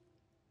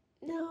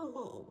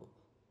 no.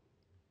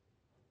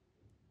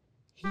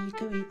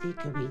 Hickory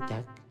Dickory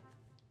Dock.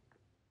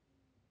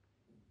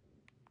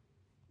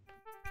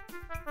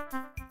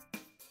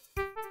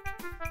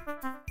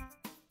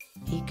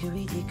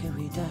 Hickory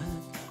Dickory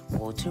Dock,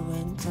 water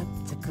went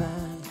up the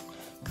clock,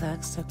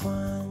 clock struck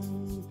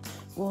one,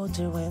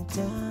 water went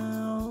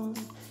down.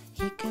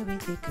 Hickory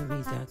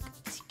Dickory Dock.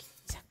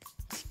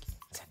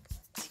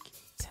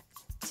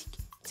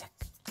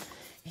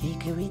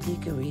 Hickory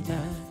Dickory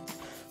Dock,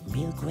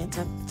 milk went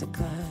up the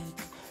clock,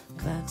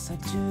 clock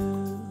struck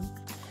two,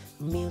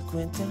 milk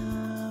went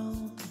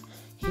down.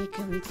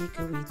 Hickory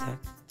Dickory Dock,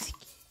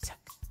 ticky tack,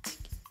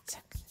 ticky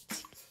tack,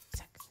 ticky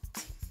tack,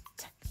 ticky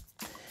tack.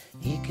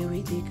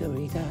 Hickory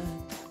Dickory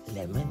Dock,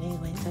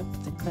 lemonade went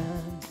up the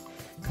clock,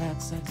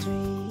 clock struck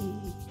three,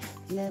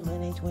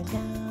 lemonade went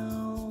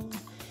down.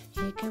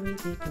 Hickory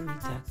Dickory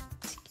Dock.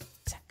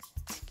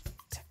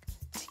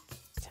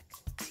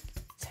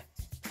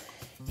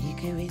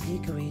 Hickory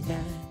Dickory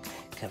Dock,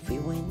 coffee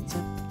went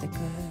up the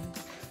clock,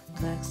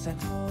 clock struck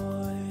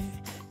four,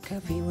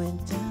 coffee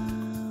went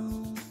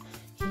down.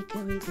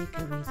 Hickory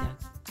Dickory Dock,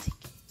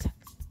 ticky tack,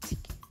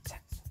 ticky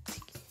tack,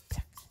 ticky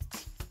tack,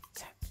 ticky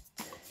tack.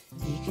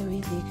 Hickory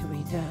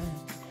Dickory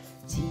Dock,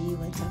 tea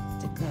went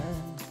up the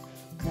clock,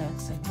 clock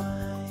struck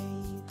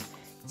five,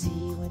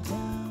 tea went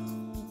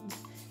down.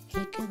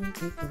 Hickory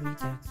Dickory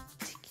Dock.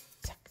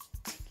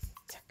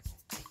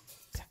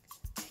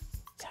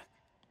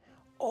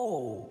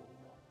 Oh,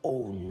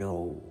 oh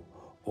no,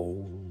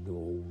 oh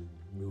no,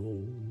 no,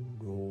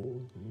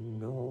 no,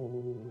 no.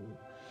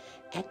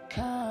 A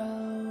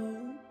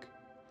Coke,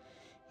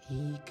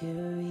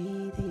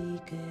 Hickory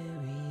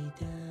Dickory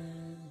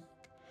Dock,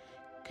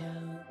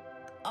 Coke.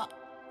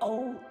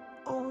 Oh,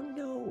 oh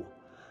no,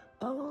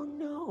 oh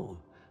no,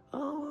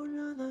 oh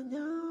no, no,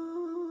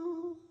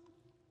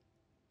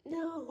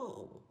 no,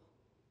 no.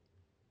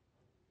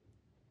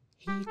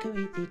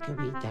 Hickory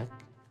Dickory Dock.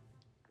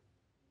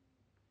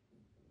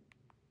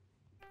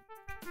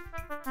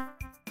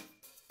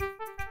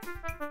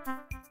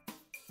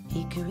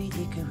 Hickory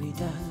Dickory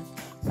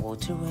Dock,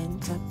 water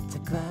went up the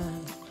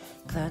clock,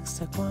 clock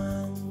struck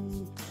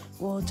one,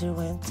 water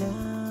went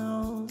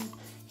down.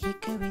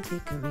 Hickory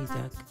Dickory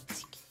Dock,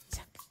 ticky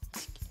tack,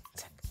 ticky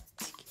tack,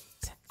 ticky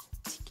tack,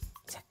 ticky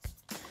tack.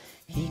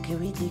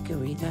 Hickory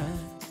Dickory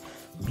Dock,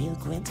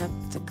 milk went up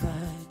the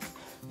clock,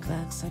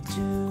 clock struck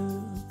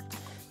two,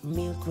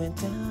 milk went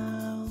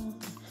down.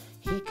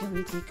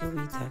 Hickory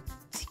Dickory Dock.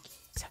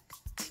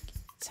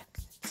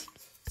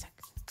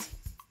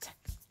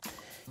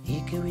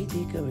 Hickory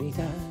Dickory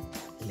Dock,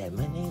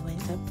 lemonade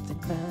went up the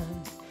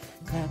clock,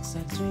 clock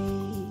struck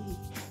three,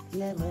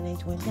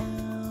 lemonade went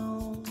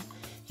down.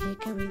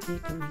 Hickory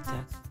Dickory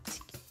Dock,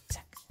 ticky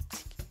tack,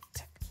 ticky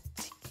tack,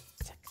 ticky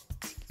tack,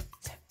 ticky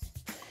tack.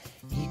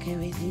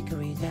 Hickory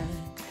Dickory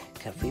Dock,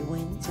 coffee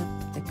went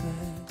up the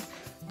clock.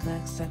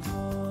 Clock struck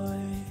 4,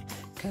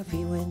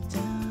 coffee went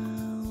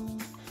down.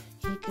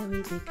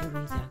 Hickory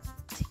dickory dock,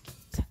 ticky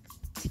tock,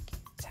 ticky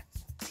tock,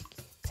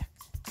 ticky tock,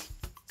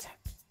 ticky tock.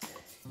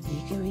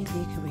 Hickory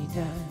dickory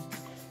dock,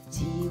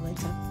 tea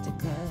went up the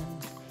clock.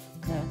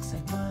 Clock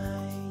struck 5,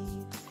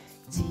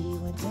 tea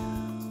went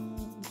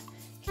down.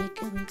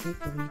 Hickory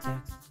dickory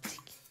dock,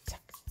 ticky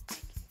tock,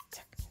 ticky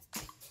tock,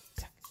 ticky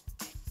tock,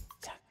 ticky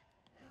tock.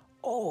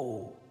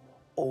 Oh,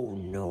 oh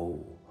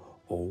no,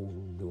 oh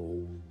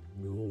no,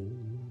 no,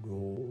 no,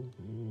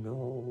 no.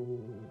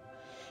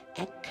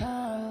 A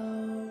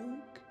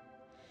cock,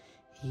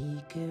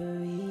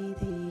 hickory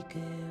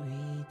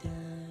dickory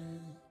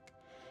dock,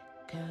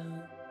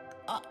 cock.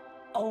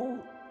 Oh,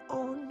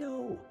 oh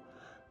no,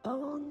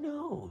 oh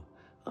no,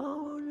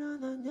 oh no,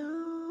 no,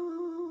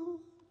 no,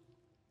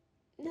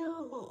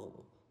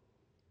 no.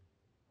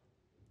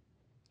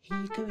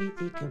 Hickory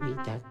dickory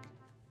dock.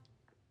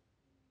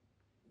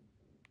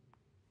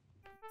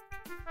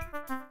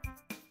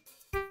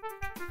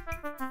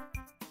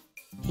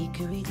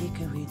 Hickory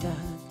dickory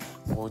dock,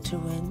 water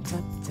went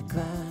up the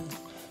clock.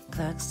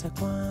 Clock struck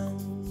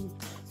 1,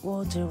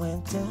 water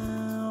went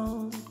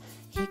down.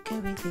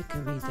 Hickory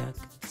dickory dock,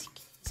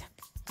 ticky tock,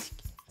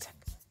 ticky tock,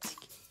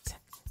 ticky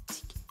tock,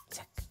 ticky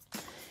tock.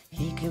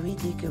 Hickory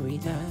dickory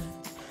dock,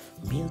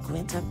 milk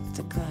went up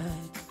the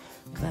clock.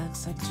 Clock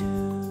struck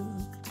 2,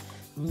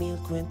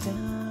 milk went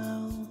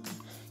down.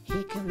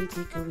 Hickory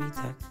dickory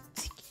dock,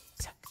 ticky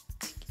tock,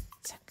 ticky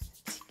tock,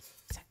 ticky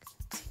tock,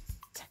 ticky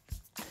tock.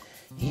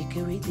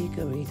 Hickory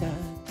dickory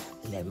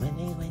dock,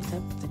 lemonade went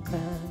up the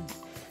clock.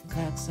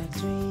 Clock struck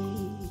 3,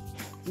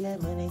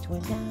 lemonade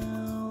went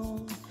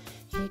down.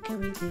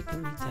 Hickory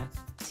dickory dock,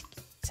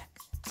 ticky tock,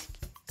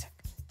 ticky tock,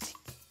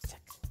 ticky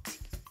tock,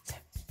 ticky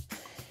tock.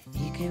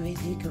 Hickory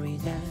dickory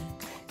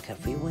dock,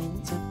 coffee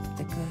went up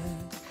the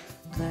clock.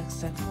 Clock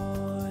struck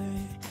 4,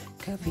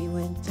 coffee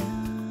went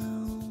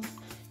down.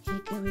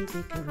 Hickory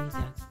dickory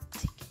dock,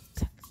 ticky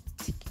tock,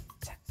 ticky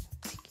tock,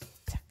 ticky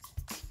tock,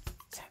 ticky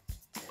tock.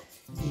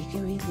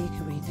 Hickory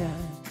dickory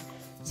dock,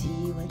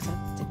 tea went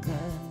up the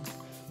clock.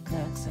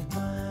 Clock struck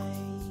 5,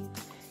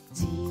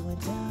 tea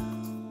went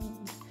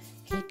down.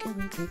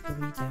 Hickory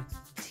dickory dock,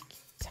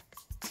 ticky tock,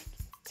 ticky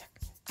tock,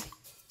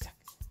 ticky tock,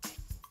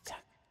 ticky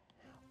tock.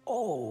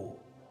 Oh,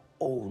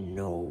 oh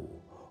no,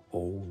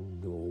 oh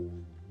no,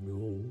 no,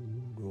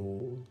 no,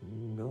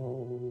 no.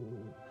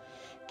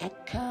 A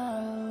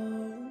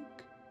cock,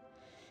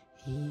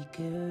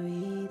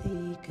 hickory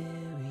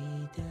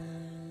dickory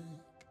dock,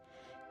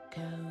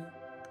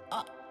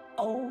 cock.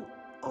 Oh,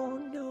 oh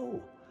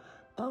no,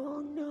 oh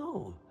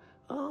no,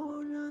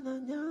 oh no, no,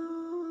 no,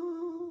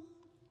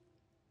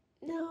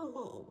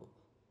 no.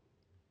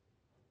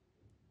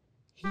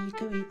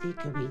 Hickory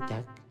dickory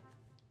dock.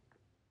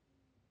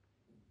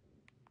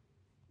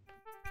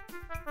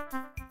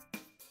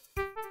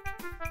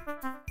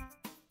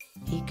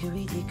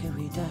 Hickory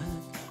dickory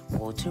dock,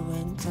 water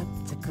went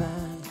up the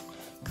clock.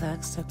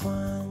 Clock struck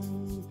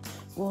 1,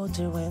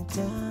 water went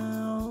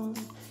down.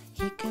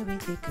 Hickory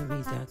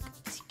dickory dock,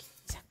 ticky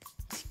tock,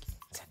 ticky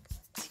tock,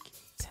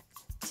 ticky tock,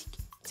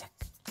 ticky tock.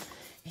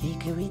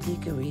 Hickory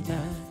dickory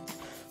dock,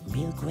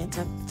 milk went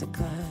up the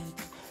clock.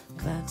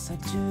 Clock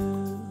struck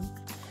 2,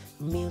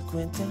 milk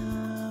went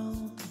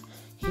down.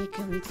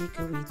 Hickory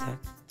dickory dock,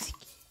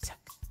 ticky tock,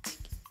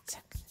 ticky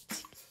tock,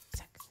 ticky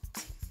tock,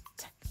 ticky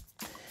tock.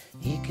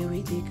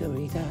 Hickory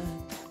dickory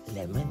dock,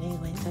 lemonade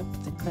went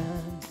up the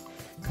clock.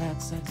 Clock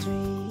struck 3,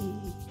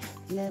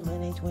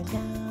 lemonade went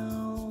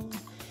down.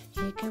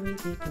 Hickory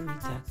dickory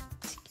dock,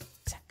 ticky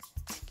tock,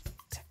 ticky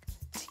tock,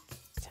 ticky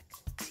tock,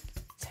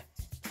 ticky tock.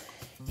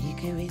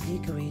 Hickory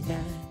dickory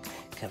dock,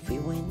 coffee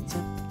went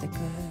up the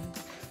clock.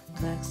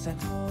 Clock struck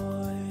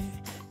 4,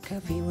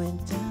 coffee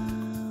went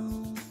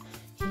down.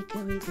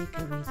 Hickory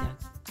dickory dock,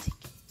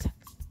 ticky tock,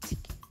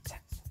 ticky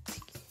tock,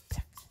 ticky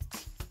tock,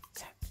 ticky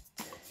tock.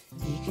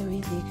 Hickory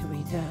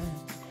dickory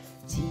dock,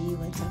 tea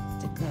went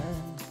up the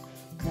clock.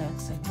 Clock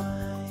struck 5,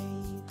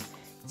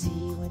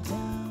 tea went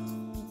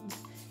down.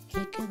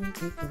 Hickory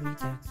dickory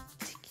dock,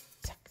 ticky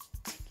tock,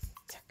 ticky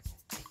tock,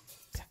 ticky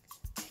tock,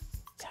 ticky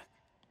tock.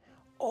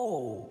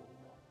 Oh,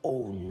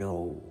 oh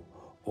no,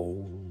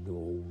 oh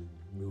no,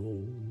 no,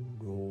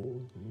 no,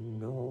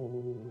 no.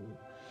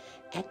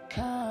 A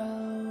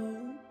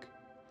cock,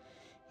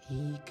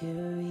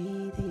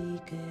 hickory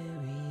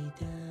dickory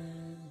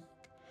dock,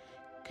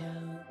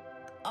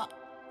 cock.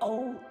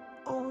 Oh,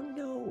 oh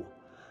no,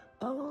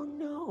 oh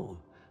no,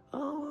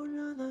 oh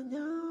no, no,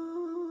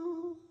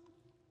 no,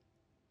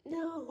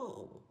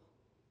 no.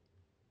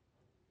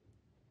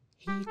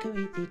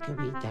 Hickory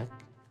dickory dock.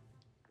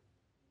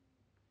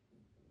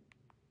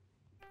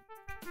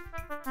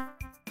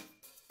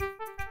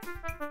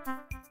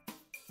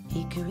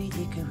 Hickory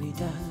dickory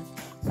dock,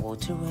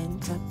 water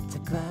went up the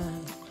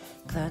clock.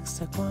 Clock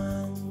struck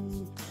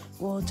 1,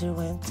 water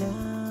went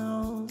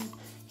down.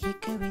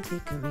 Hickory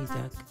dickory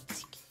dock,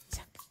 ticky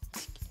tock,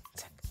 ticky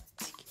tock,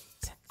 ticky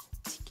tock,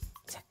 ticky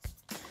tock.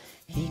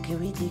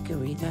 Hickory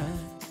dickory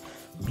dock,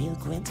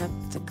 milk went up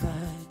the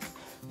clock.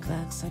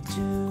 clock struck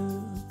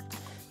 2,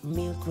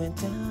 milk went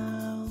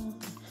down.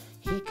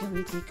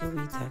 Hickory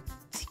dickory dock,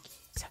 ticky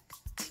tock,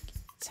 ticky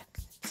tock,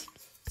 ticky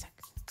tock,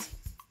 ticky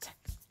tock.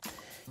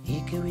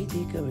 Hickory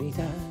dickory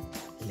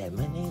dock,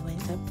 lemonade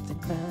went up the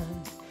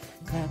clock.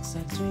 Clock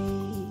struck 3,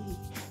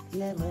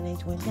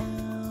 lemonade went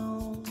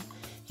down.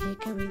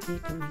 Hickory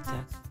dickory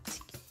dock,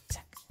 ticky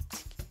tock,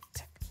 ticky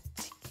tock,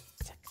 ticky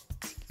tock,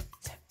 ticky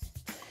tock.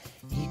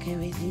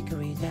 Hickory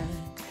dickory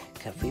dock,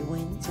 coffee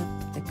went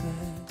up the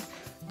clock.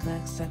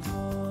 Clock struck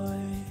 4,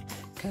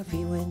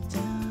 coffee went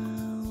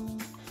down.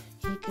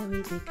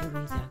 Hickory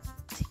dickory dock,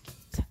 ticky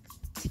tock,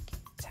 ticky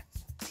tock,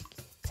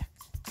 ticky tock,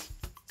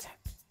 ticky tock.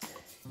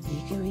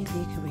 Hickory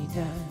dickory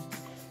dock,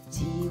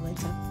 tea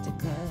went up the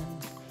clock.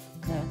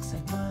 Clock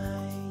struck 5,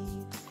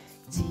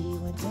 tea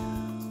went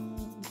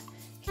down.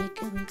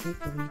 Hickory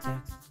dickory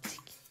dock,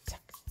 ticky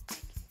tock,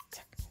 ticky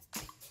tock,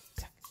 ticky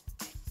tock,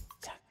 ticky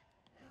tock.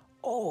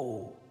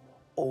 Oh,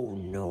 oh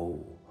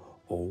no,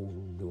 oh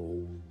no,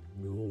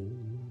 no,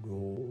 no,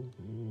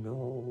 no.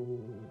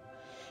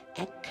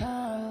 A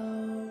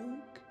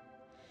Coke,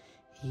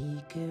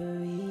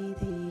 hickory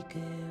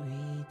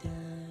dickory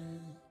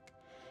dock,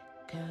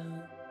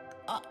 Coke.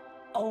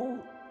 Oh,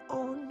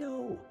 oh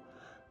no,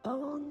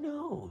 oh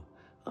no,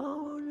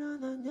 oh no,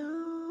 no,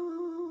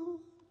 no,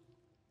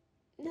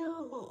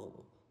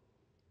 no.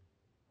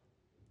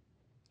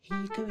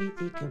 Hickory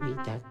dickory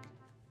dock.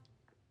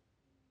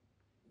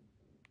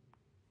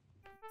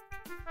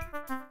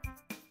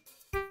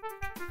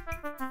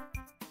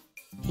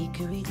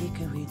 Hickory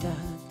dickory dock,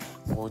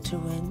 water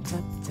went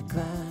up the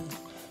clock.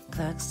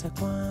 Clock struck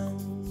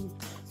 1,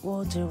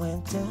 water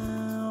went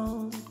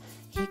down.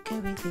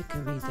 Hickory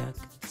dickory dock,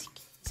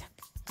 ticky tock,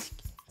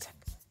 ticky tock,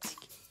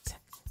 ticky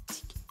tock,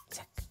 ticky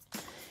tock.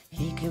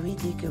 Hickory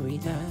dickory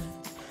dock,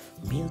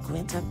 milk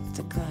went up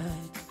the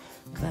clock.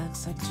 Clock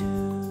struck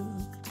 2,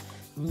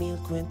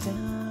 milk went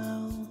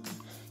down.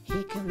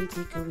 Hickory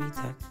dickory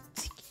dock,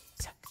 ticky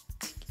tock,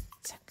 ticky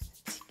tock,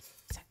 ticky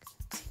tock,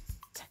 ticky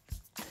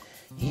tock.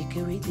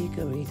 Hickory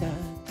dickory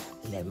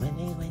dock,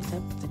 lemonade went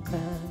up the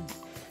clock.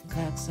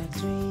 Clock struck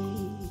 3,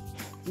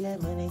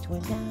 lemonade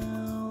went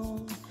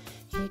down.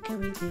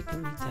 Hickory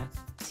dickory dock,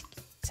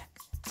 ticky tock,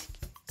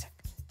 ticky tock,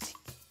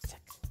 ticky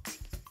tock,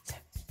 ticky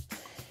tock.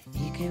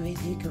 Hickory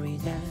dickory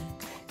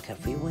dock,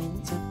 coffee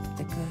went up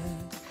the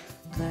clock.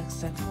 Clock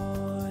struck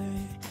 4,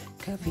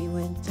 coffee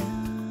went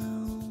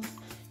down.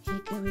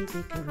 Hickory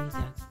dickory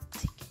dock,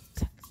 ticky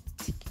tock,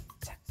 ticky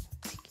tock,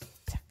 ticky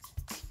tock,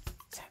 ticky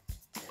tock.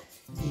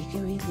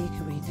 Hickory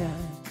dickory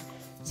dock,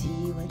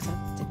 tea went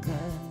up the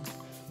clock.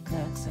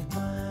 Clock struck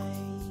 5,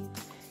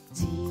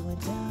 tea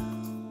went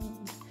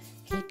down.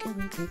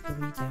 Hickory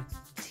dickory dock,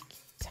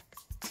 ticky tock,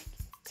 ticky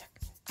tock,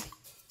 ticky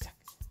tock,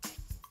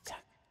 ticky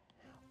tock.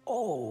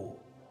 Oh,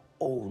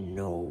 oh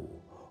no,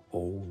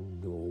 oh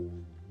no,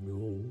 no,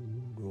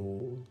 no,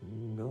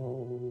 no.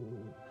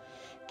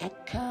 A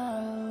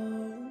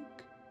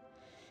Coke,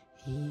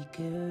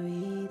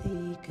 hickory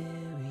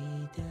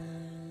dickory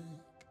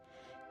dock,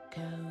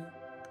 Coke.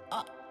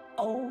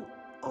 Oh,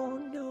 oh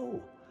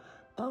no,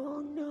 oh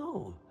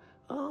no,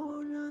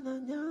 oh no, no,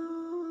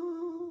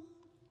 no,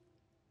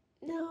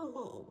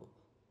 no.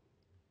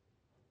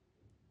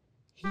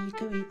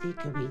 Hickory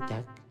dickory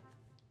dock.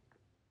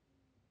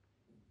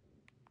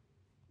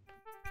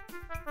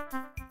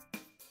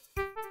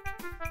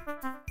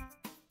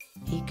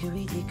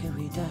 Hickory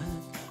dickory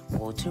dock,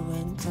 water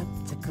went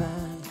up the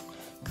clock.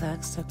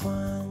 Clock struck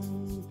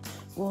 1,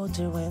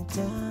 water went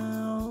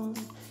down.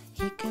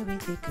 Hickory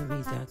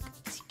dickory dock,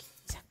 ticky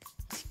tock,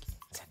 ticky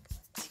tock,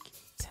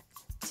 ticky tock,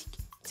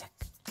 ticky tock.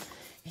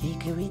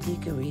 Hickory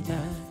dickory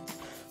dock,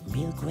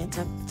 milk went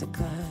up the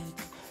clock.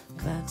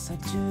 Clock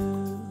struck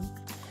 2,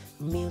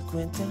 milk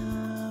went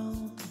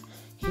down.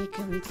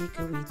 Hickory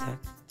dickory dock,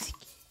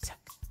 ticky tock,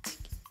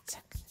 ticky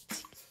tock,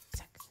 ticky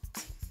tock,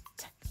 ticky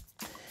tock.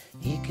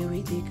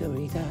 Hickory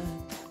dickory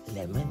dock,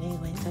 lemonade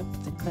went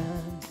up the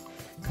clock.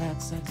 Clock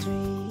struck 3,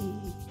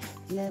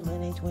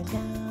 lemonade went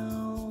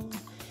down.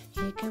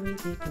 Hickory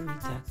dickory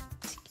dock,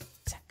 ticky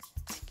tock,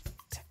 ticky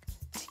tock,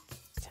 ticky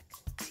tock,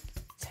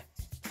 ticky tock.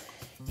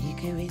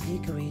 Hickory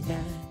dickory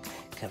dock,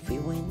 coffee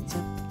went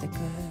up the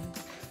clock.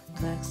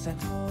 Clock struck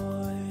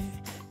 4,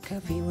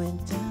 coffee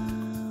went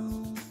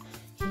down.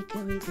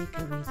 Hickory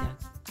dickory dock,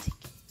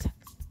 ticky tock,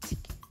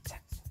 ticky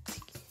tock,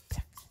 ticky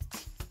tock,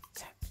 ticky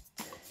tock.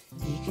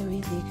 Hickory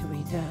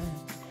dickory dock,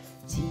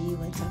 tea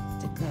went up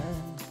the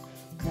clock.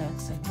 Clock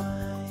struck 5,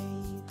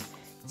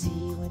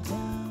 tea went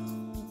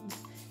down.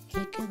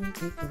 Hickory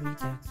dickory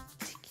dock,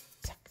 ticky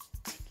tock,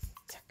 ticky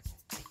tock,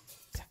 ticky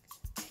tock,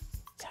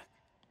 ticky tock.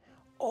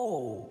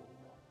 Oh,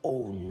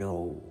 oh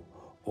no,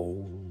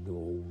 oh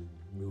no,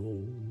 no,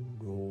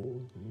 no,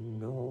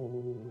 no.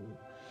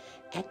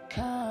 A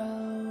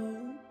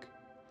Coke,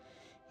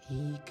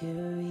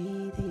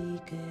 hickory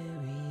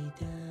dickory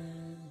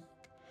dock,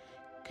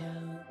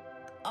 Coke.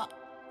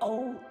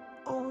 Oh,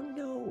 oh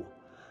no,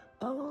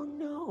 oh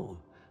no,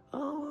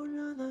 oh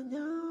no, no,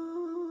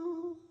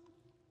 no,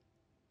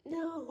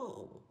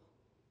 no.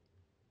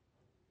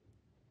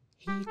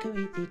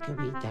 Hickory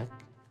dickory dock.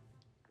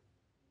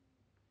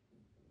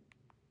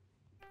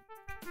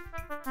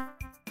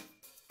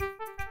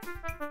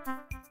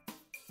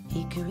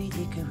 Hickory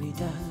dickory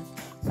dock,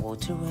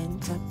 water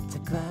went up the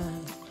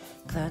clock.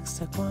 Clock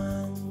struck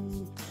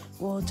one,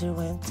 water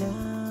went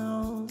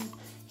down.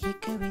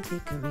 Hickory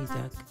dickory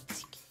dock,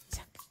 ticky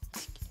tack,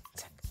 ticky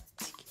tack,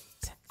 ticky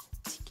tack,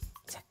 ticky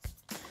tack.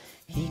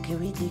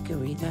 Hickory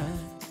dickory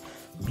dock,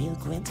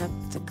 milk went up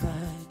the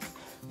clock.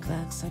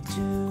 Clock struck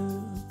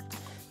two,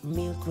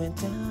 milk went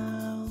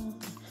down.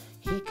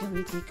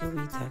 Hickory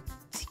dickory dock,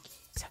 ticky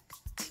tack,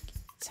 ticky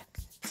tack,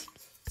 ticky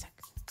tack,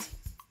 ticky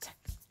tack.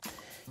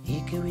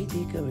 Hickory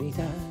dickory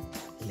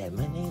dock,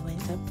 lemonade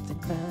went up the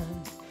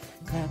clock.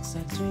 Clock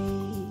struck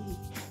three,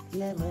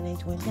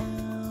 lemonade went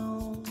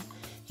down.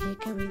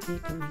 Hickory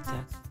dickory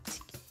dock,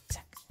 ticky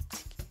tack,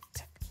 ticky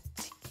tack,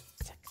 ticky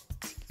tack,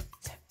 ticky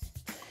tack.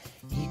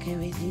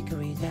 Hickory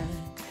dickory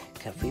dock,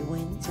 coffee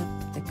went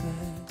up the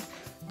clock.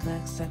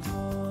 Clock struck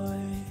four,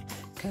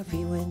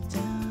 coffee went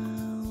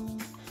down.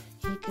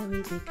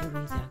 Hickory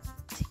dickory dock,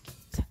 ticky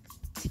tack,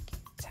 ticky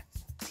tack,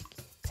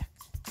 ticky tack,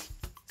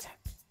 ticky tack.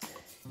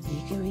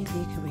 Hickory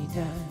dickory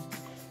dock,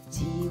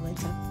 tea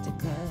went up the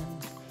clock.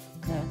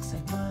 Clock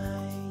struck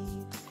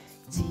five,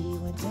 tea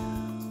went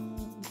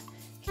down.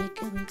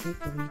 Hickory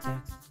dickory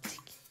dock,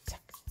 ticky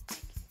tack,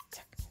 ticky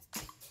tack,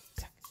 ticky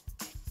tack,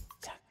 ticky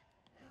tack.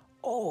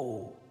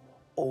 Oh,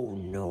 oh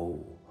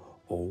no,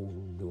 oh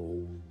no,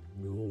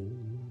 no,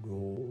 no,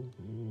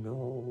 no.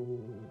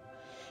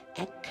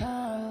 A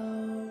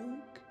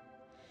Coke,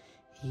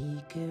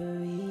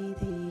 hickory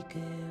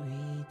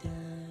dickory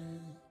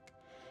dock,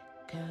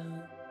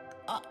 Coke.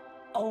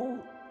 Oh,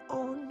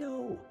 oh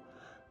no,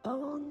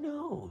 oh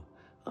no,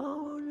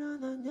 oh no,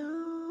 no,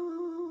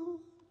 no,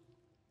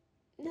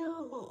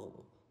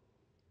 no.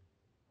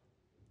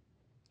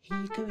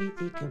 Hickory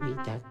dickory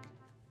dock.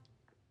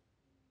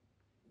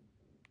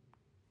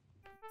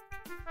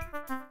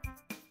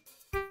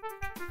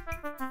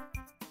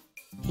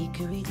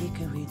 Hickory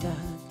dickory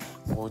dock,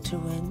 water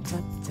went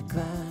up the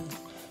clock.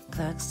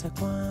 Clock struck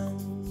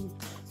one,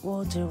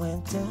 water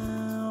went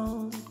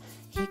down.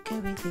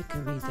 Hickory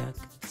dickory dock,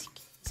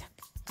 ticky tack,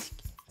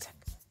 ticky tack,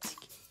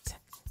 ticky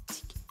tack,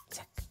 ticky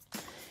tack.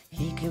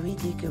 Hickory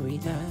dickory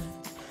dock,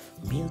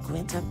 milk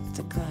went up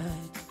the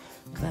clock.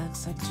 Clock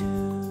struck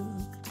two,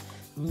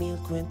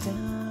 milk went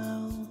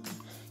down.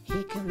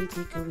 Hickory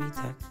dickory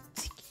dock,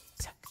 ticky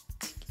tack,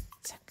 ticky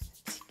tack,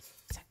 ticky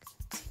tack,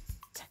 ticky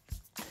tack.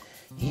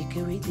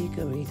 Hickory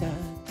dickory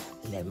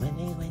dock,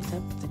 lemonade went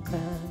up the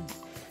clock.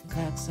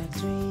 Clock struck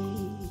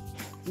three,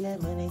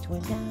 lemonade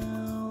went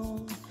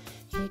down.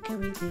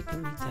 Hickory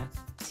dickory dock,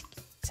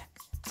 ticky tack,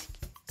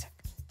 ticky tack,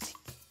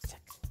 ticky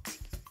tack,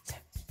 ticky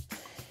tack.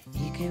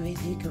 Hickory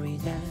dickory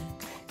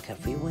dock,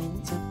 coffee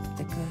went up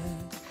the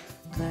clock.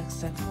 Clock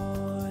struck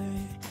four,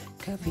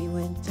 coffee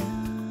went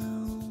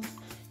down.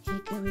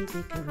 Hickory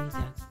dickory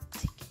dock,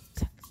 ticky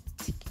tack,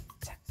 ticky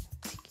tack,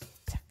 ticky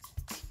tack,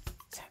 ticky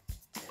tack.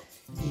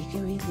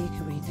 Hickory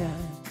dickory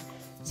dock,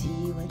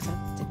 tea went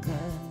up the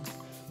clock.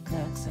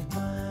 Clock struck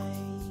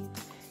five,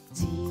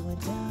 tea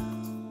went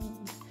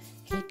down.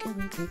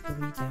 Hickory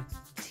dickory dock,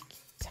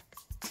 ticky tack,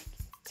 ticky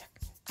tack,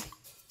 ticky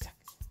tack,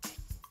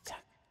 ticky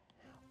tack.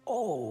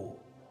 Oh,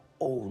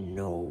 oh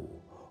no,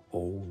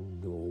 oh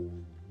no,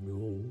 no,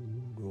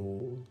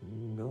 no,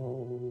 no.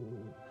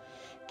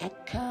 A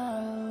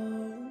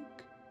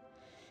Coke,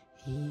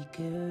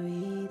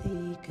 hickory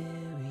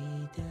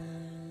dickory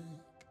dock,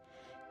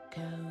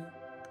 Coke.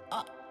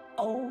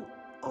 Oh,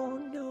 oh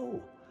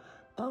no,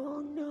 oh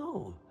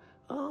no,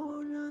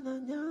 oh no, no,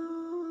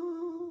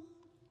 no,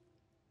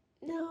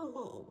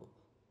 no.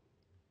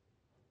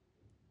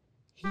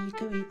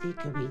 Hickory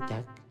dickory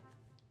dock.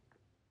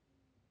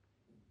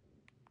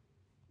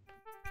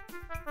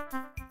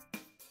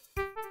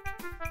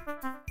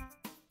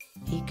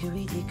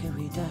 Hickory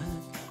dickory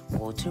dock,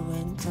 water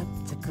went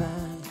up the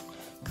clock.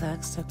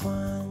 Clock struck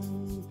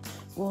one,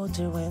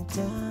 water went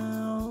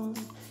down.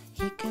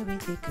 Hickory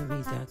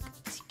dickory dock,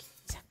 ticky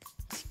tack,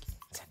 ticky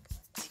tack,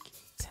 ticky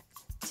tack,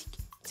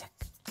 ticky tack.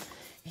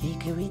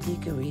 Hickory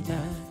dickory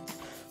dock,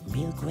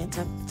 milk went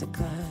up the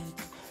clock.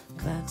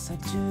 Clock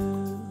struck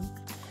two,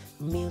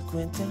 milk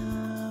went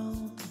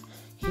down.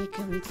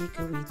 Hickory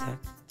dickory dock,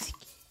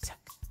 ticky tack,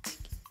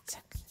 ticky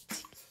tack,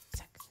 ticky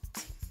tack,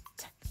 ticky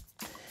tack.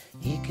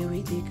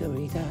 Hickory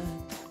dickory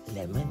dock,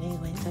 lemonade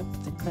went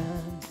up the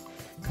clock.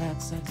 Clock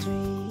struck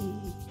three,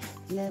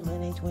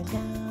 lemonade went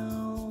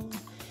down.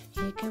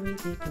 Hickory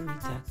dickory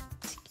dock,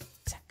 ticky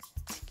tack,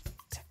 ticky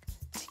tack,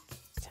 ticky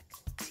tack,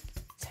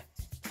 ticky tack.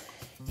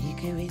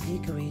 Hickory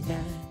dickory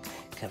dock,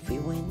 coffee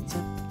went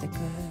up the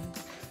clock.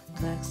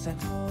 Clock struck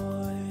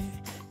four,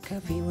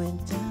 coffee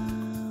went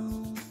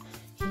down.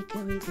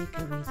 Hickory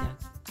dickory dock,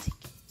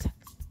 ticky tack,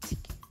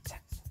 ticky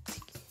tack,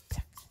 ticky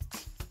tack,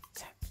 ticky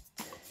tack.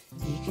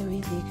 Hickory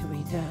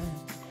dickory dock,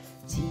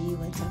 tea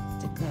went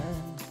up the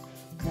clock.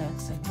 Clock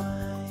struck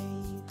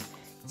five,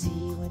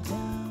 tea went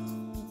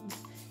down.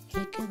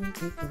 Hickory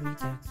dickory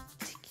dock,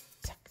 ticky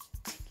tack,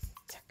 ticky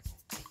tack,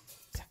 ticky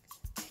tack,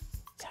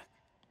 ticky tack.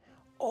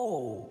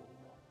 Oh,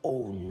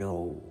 oh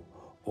no,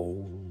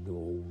 oh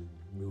no,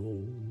 no,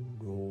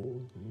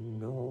 no,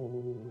 no.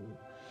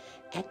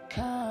 A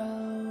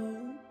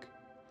Coke,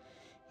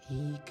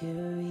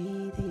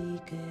 hickory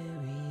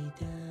dickory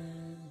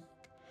dock.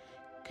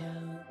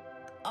 Coke.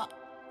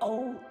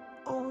 Oh,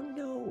 oh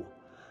no,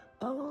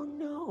 oh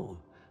no,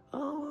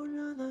 oh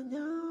no, no,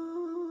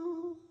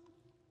 no,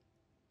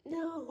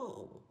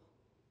 no.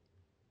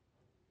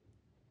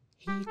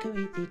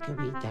 Hickory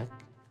dickory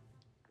dock.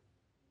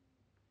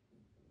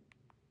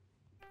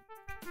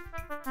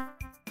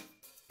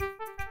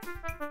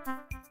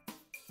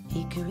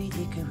 Hickory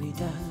dickory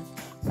dock,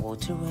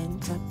 water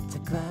went up the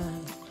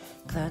clock.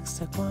 Clock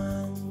struck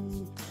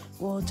one,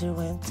 water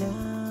went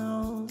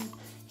down.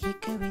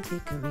 Hickory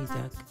dickory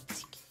dock,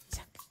 ticky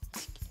tack,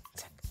 ticky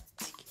tack,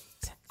 ticky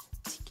tack,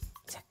 ticky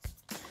tack.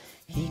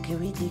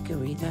 Hickory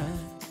dickory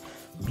dock,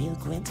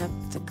 milk went up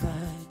the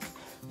clock.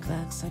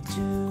 Clock struck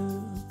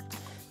two,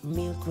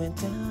 milk went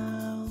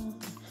down.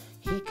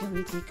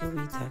 Hickory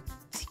dickory dock.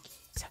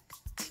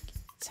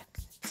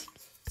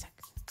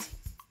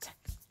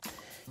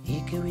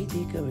 Hickory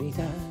dickory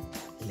dock,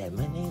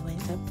 lemonade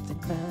went up the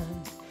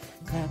clock.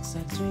 Clock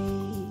struck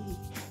three,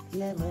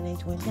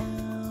 lemonade went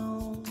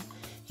down.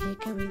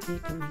 Hickory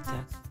dickory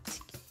dock,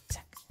 ticky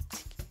tack,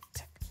 ticky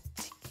tack,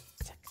 ticky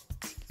tack,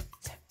 ticky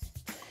tack.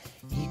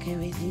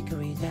 Hickory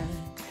dickory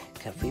dock,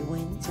 coffee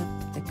went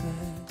up the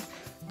clock.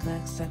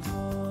 Clock struck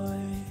four,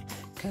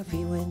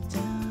 coffee went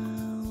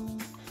down.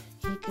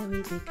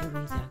 Hickory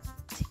dickory dock.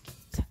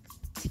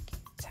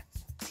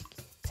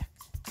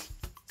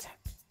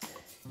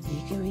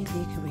 Hickory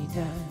dickory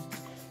dock,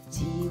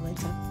 tea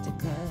went up the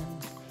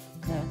clock.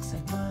 Clock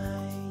struck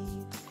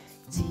five,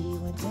 tea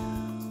went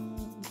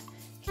down.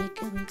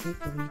 Hickory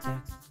dickory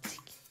dock,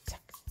 ticky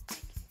tack,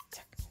 ticky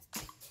tack,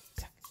 ticky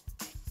tack,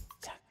 ticky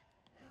tack.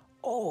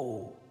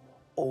 Oh,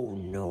 oh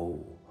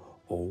no,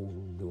 oh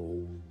no,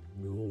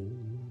 no,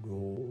 no,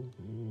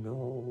 no.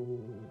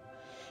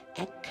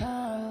 A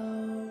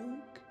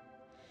Coke,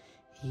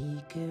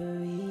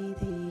 hickory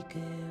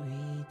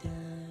dickory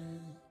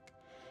dock.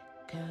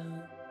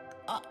 Coke.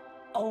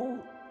 Oh,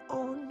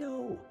 oh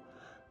no,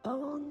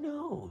 oh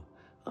no,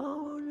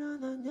 oh no,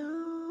 no,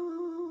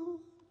 no,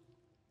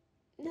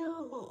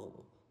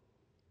 no.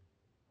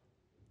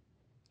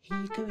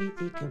 Hickory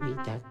dickory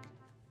dock.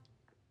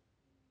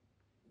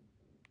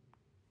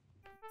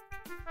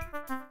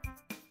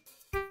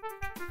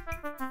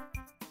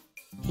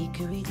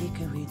 Hickory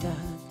dickory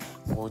dock,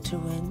 water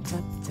went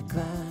up the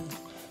clock.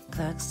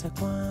 Clock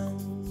struck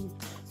one,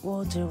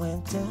 water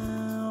went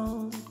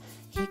down.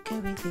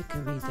 Hickory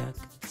dickory dock.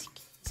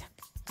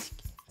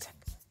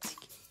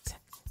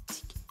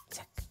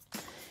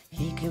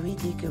 Hickory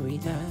dickory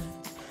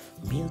dock,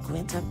 milk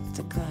went up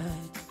the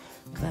clock.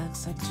 Clock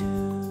struck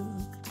two,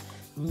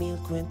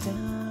 milk went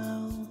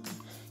down.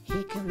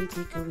 Hickory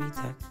dickory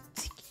dock,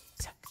 ticky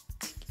tack,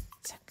 ticky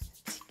tack,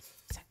 ticky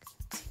tack,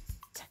 ticky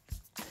tack.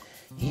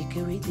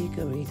 Hickory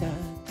dickory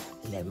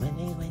dock,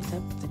 lemonade went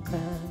up the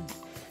clock.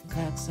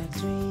 Clock struck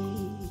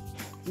three,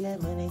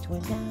 lemonade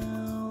went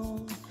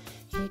down.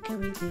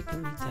 Hickory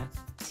dickory dock.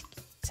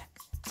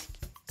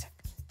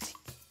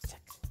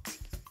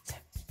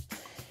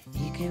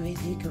 Hickory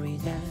dickory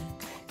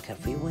dock,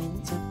 coffee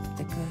went up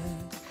the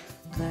clock.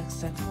 Clock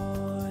struck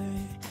four,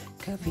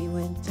 coffee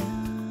went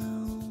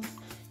down.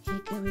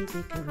 Hickory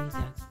dickory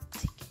dock,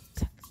 ticky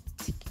tack,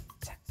 ticky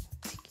tack,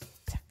 ticky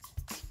tack,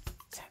 ticky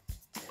tack.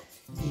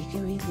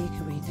 Hickory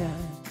dickory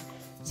dock,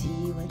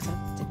 tea went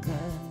up the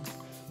clock.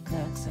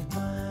 Clock struck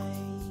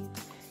five,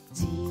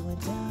 tea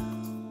went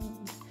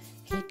down.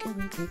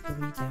 Hickory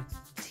dickory dock,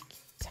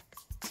 ticky tack,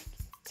 ticky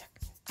tack,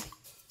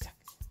 ticky tack,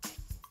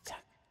 ticky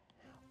tack.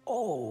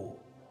 Oh.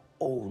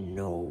 Oh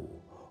no,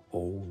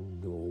 oh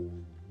no,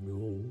 no,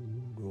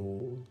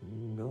 no,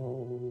 no.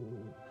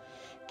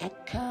 A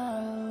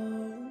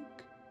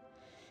Coke,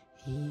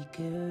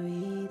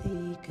 hickory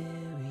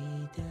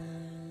dickory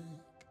dock.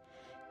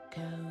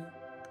 Coke.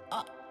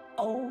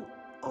 Oh,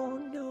 oh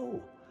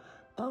no,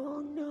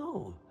 oh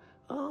no,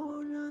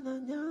 oh no, no,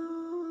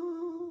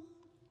 no,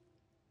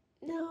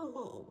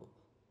 no.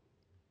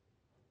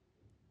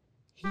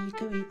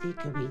 Hickory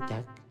dickory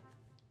dock.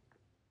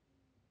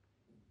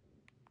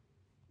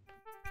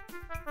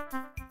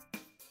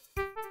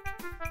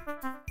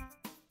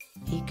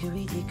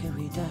 Hickory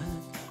dickory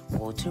dock,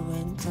 water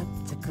went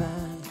up the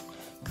clock.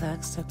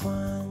 Clock struck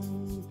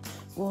one,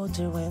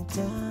 water went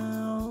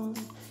down.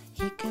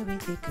 Hickory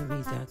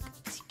dickory dock,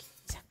 ticky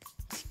tack,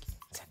 ticky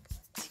tack,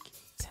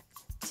 ticky tack,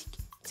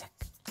 ticky tack.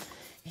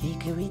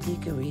 Hickory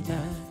dickory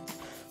dock,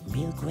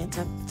 milk went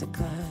up the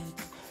clock.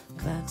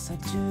 Clock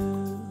struck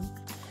two,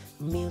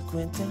 milk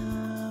went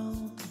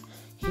down.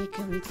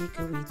 Hickory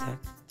dickory dock.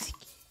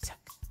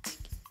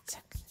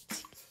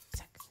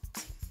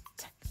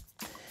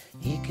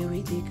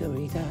 Hickory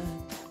dickory dock,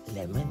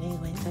 lemonade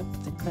went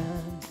up the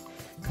clock.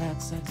 Clock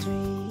struck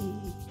three,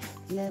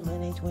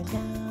 lemonade went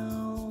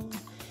down.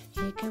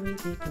 Hickory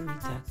dickory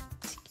dock,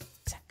 ticky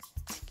tack,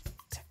 ticky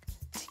tack,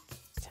 ticky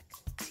tack,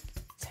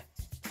 ticky tack.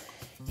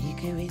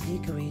 Hickory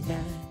dickory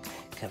dock,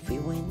 coffee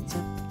went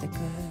up the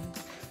clock.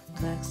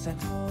 Clock struck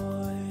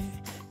 4,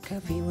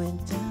 coffee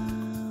went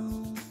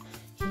down.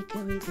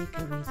 Hickory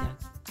dickory dock,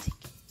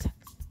 ticky tock,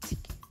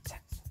 ticky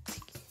tock,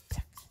 ticky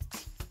tock,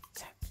 ticky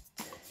tock.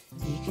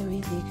 Hickory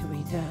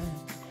dickory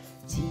dock,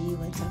 tea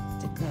went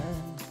up the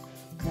clock.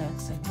 Clock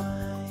struck 5,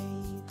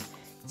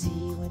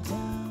 tea went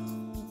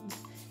down.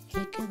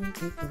 Hickory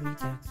dickory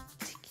dock,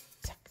 ticky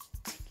tock,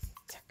 ticky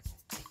tock,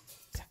 ticky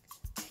tock,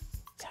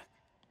 ticky tock.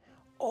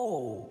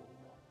 Oh,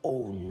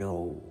 oh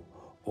no,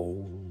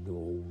 oh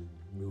no,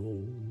 no,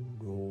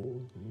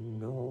 no,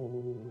 no.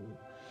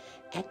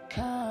 A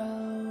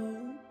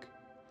cock,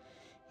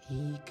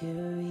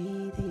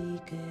 hickory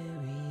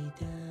dickory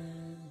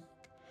dock,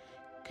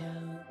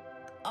 cock.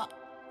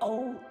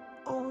 Oh,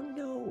 oh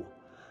no,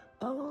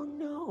 oh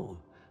no,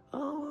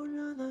 oh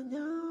no, no,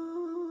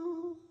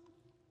 no,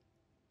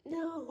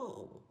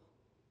 no.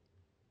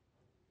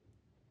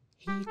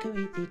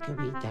 Hickory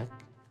dickory dock.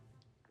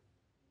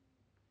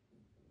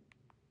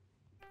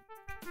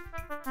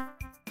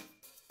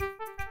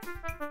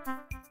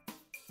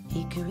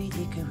 Hickory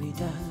dickory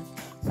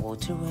dock,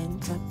 water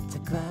went up the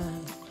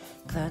clock.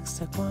 Clock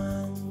struck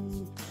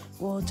 1,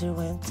 water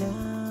went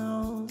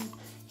down.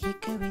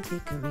 Hickory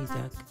dickory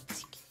dock,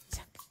 ticky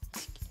tock,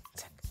 ticky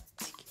tock,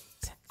 ticky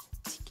tock,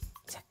 ticky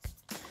tock.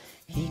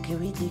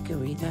 Hickory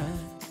dickory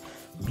dock,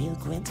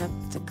 milk went up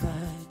the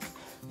clock.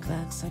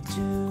 Clock struck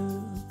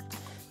 2,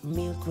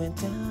 milk went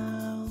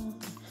down.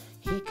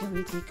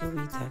 Hickory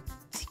dickory dock,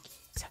 ticky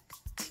tock,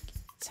 ticky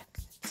tock,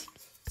 ticky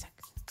tock,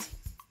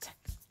 ticky tock.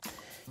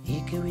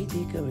 Hickory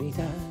dickory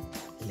dock,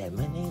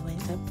 lemonade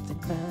went up the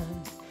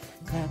clock.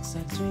 Clock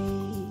struck 3,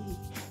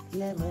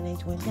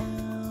 lemonade went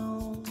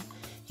down.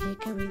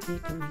 Hickory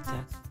dickory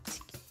dock,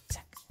 ticky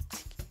tock,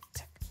 ticky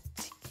tock,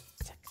 ticky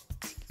tock,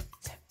 ticky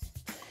tock.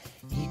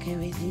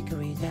 Hickory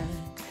dickory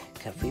dock,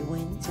 coffee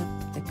went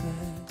up the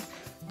clock.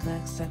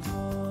 Clock struck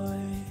 4,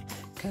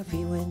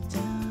 coffee went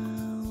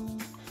down.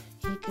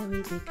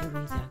 Hickory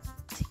dickory dock,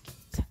 ticky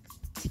tock,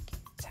 ticky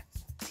tock,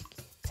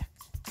 ticky tock,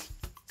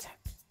 ticky tock.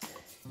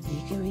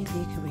 Hickory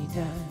dickory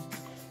dock,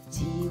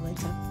 tea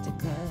went up the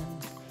clock.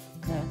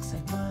 Clock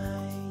struck 5,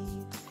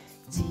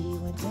 tea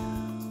went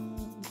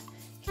down.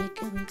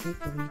 Hickory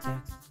dickory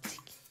dock,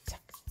 ticky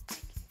tock,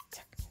 ticky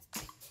tock,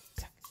 ticky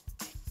tock,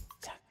 ticky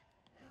tock.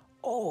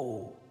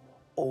 Oh,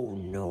 oh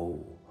no,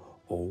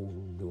 oh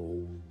no,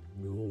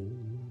 no,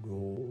 no,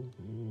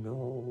 no.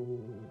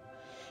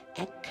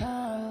 A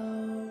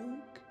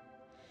cock,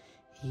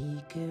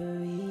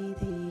 hickory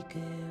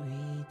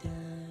dickory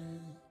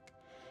dock,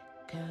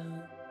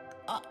 cock.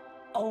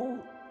 Oh,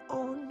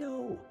 oh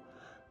no,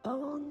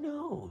 oh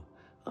no,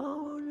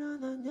 oh no,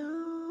 no, no,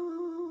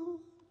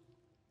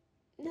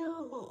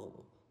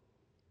 no.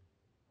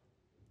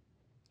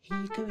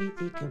 Hickory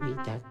dickory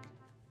dock.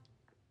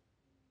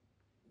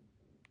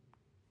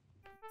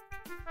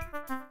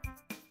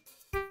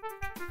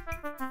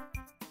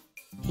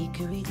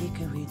 Hickory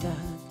dickory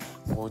dock,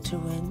 water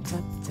went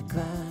up the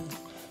clock.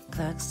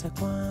 Clock struck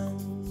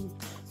 1,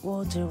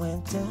 water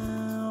went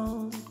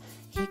down.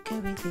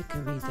 Hickory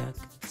dickory dock,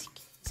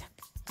 ticky tock,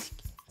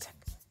 ticky tock,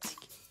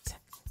 ticky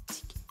tock,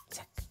 ticky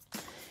tock.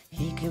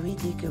 Hickory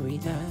dickory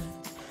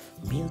dock,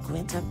 milk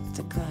went up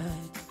the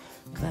clock.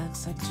 Clock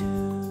struck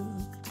 2,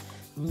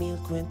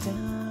 milk went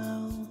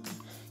down.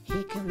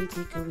 Hickory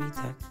dickory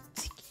dock,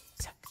 ticky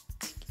tock,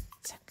 ticky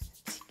tock,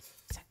 ticky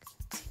tock,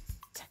 ticky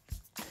tock.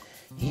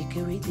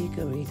 Hickory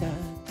dickory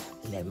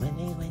dock,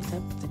 lemonade went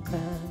up the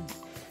clock.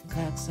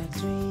 Clock struck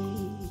 3,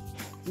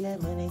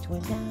 lemonade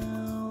went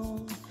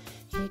down.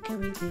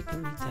 Hickory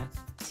dickory dock,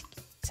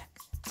 ticky tock,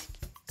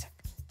 ticky tock,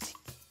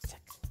 ticky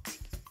tock,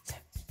 ticky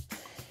tock.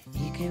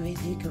 Hickory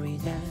dickory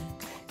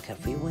dock,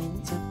 coffee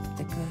went up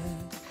the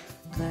clock.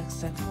 Clock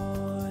struck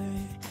 4,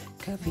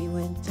 coffee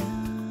went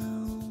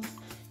down.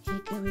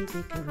 Hickory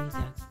dickory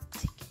dock,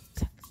 ticky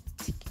tock,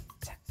 ticky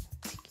tock,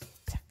 ticky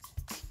tock,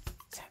 ticky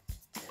tock.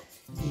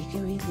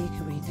 Hickory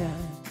dickory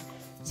dock,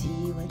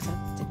 tea went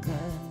up the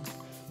clock.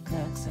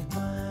 Clock struck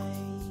 5,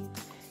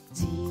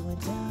 tea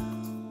went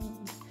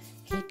down.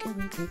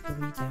 Hickory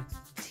dickory dock,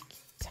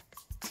 ticky tock,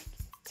 ticky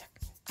tock,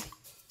 ticky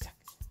tock,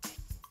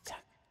 ticky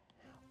tock.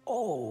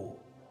 Oh,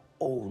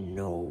 oh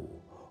no,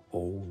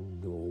 oh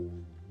no,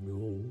 no,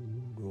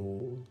 no,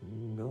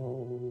 no.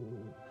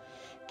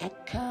 A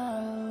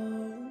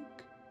cock,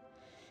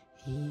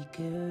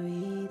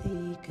 hickory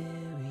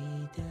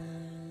dickory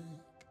dock,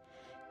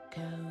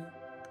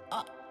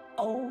 cock.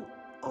 Oh,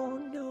 oh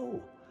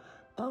no,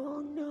 oh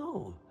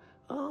no,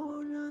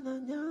 oh no, no,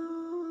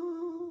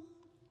 no,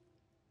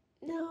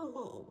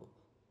 no.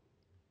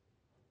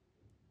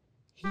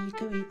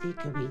 Hickory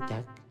dickory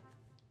dock.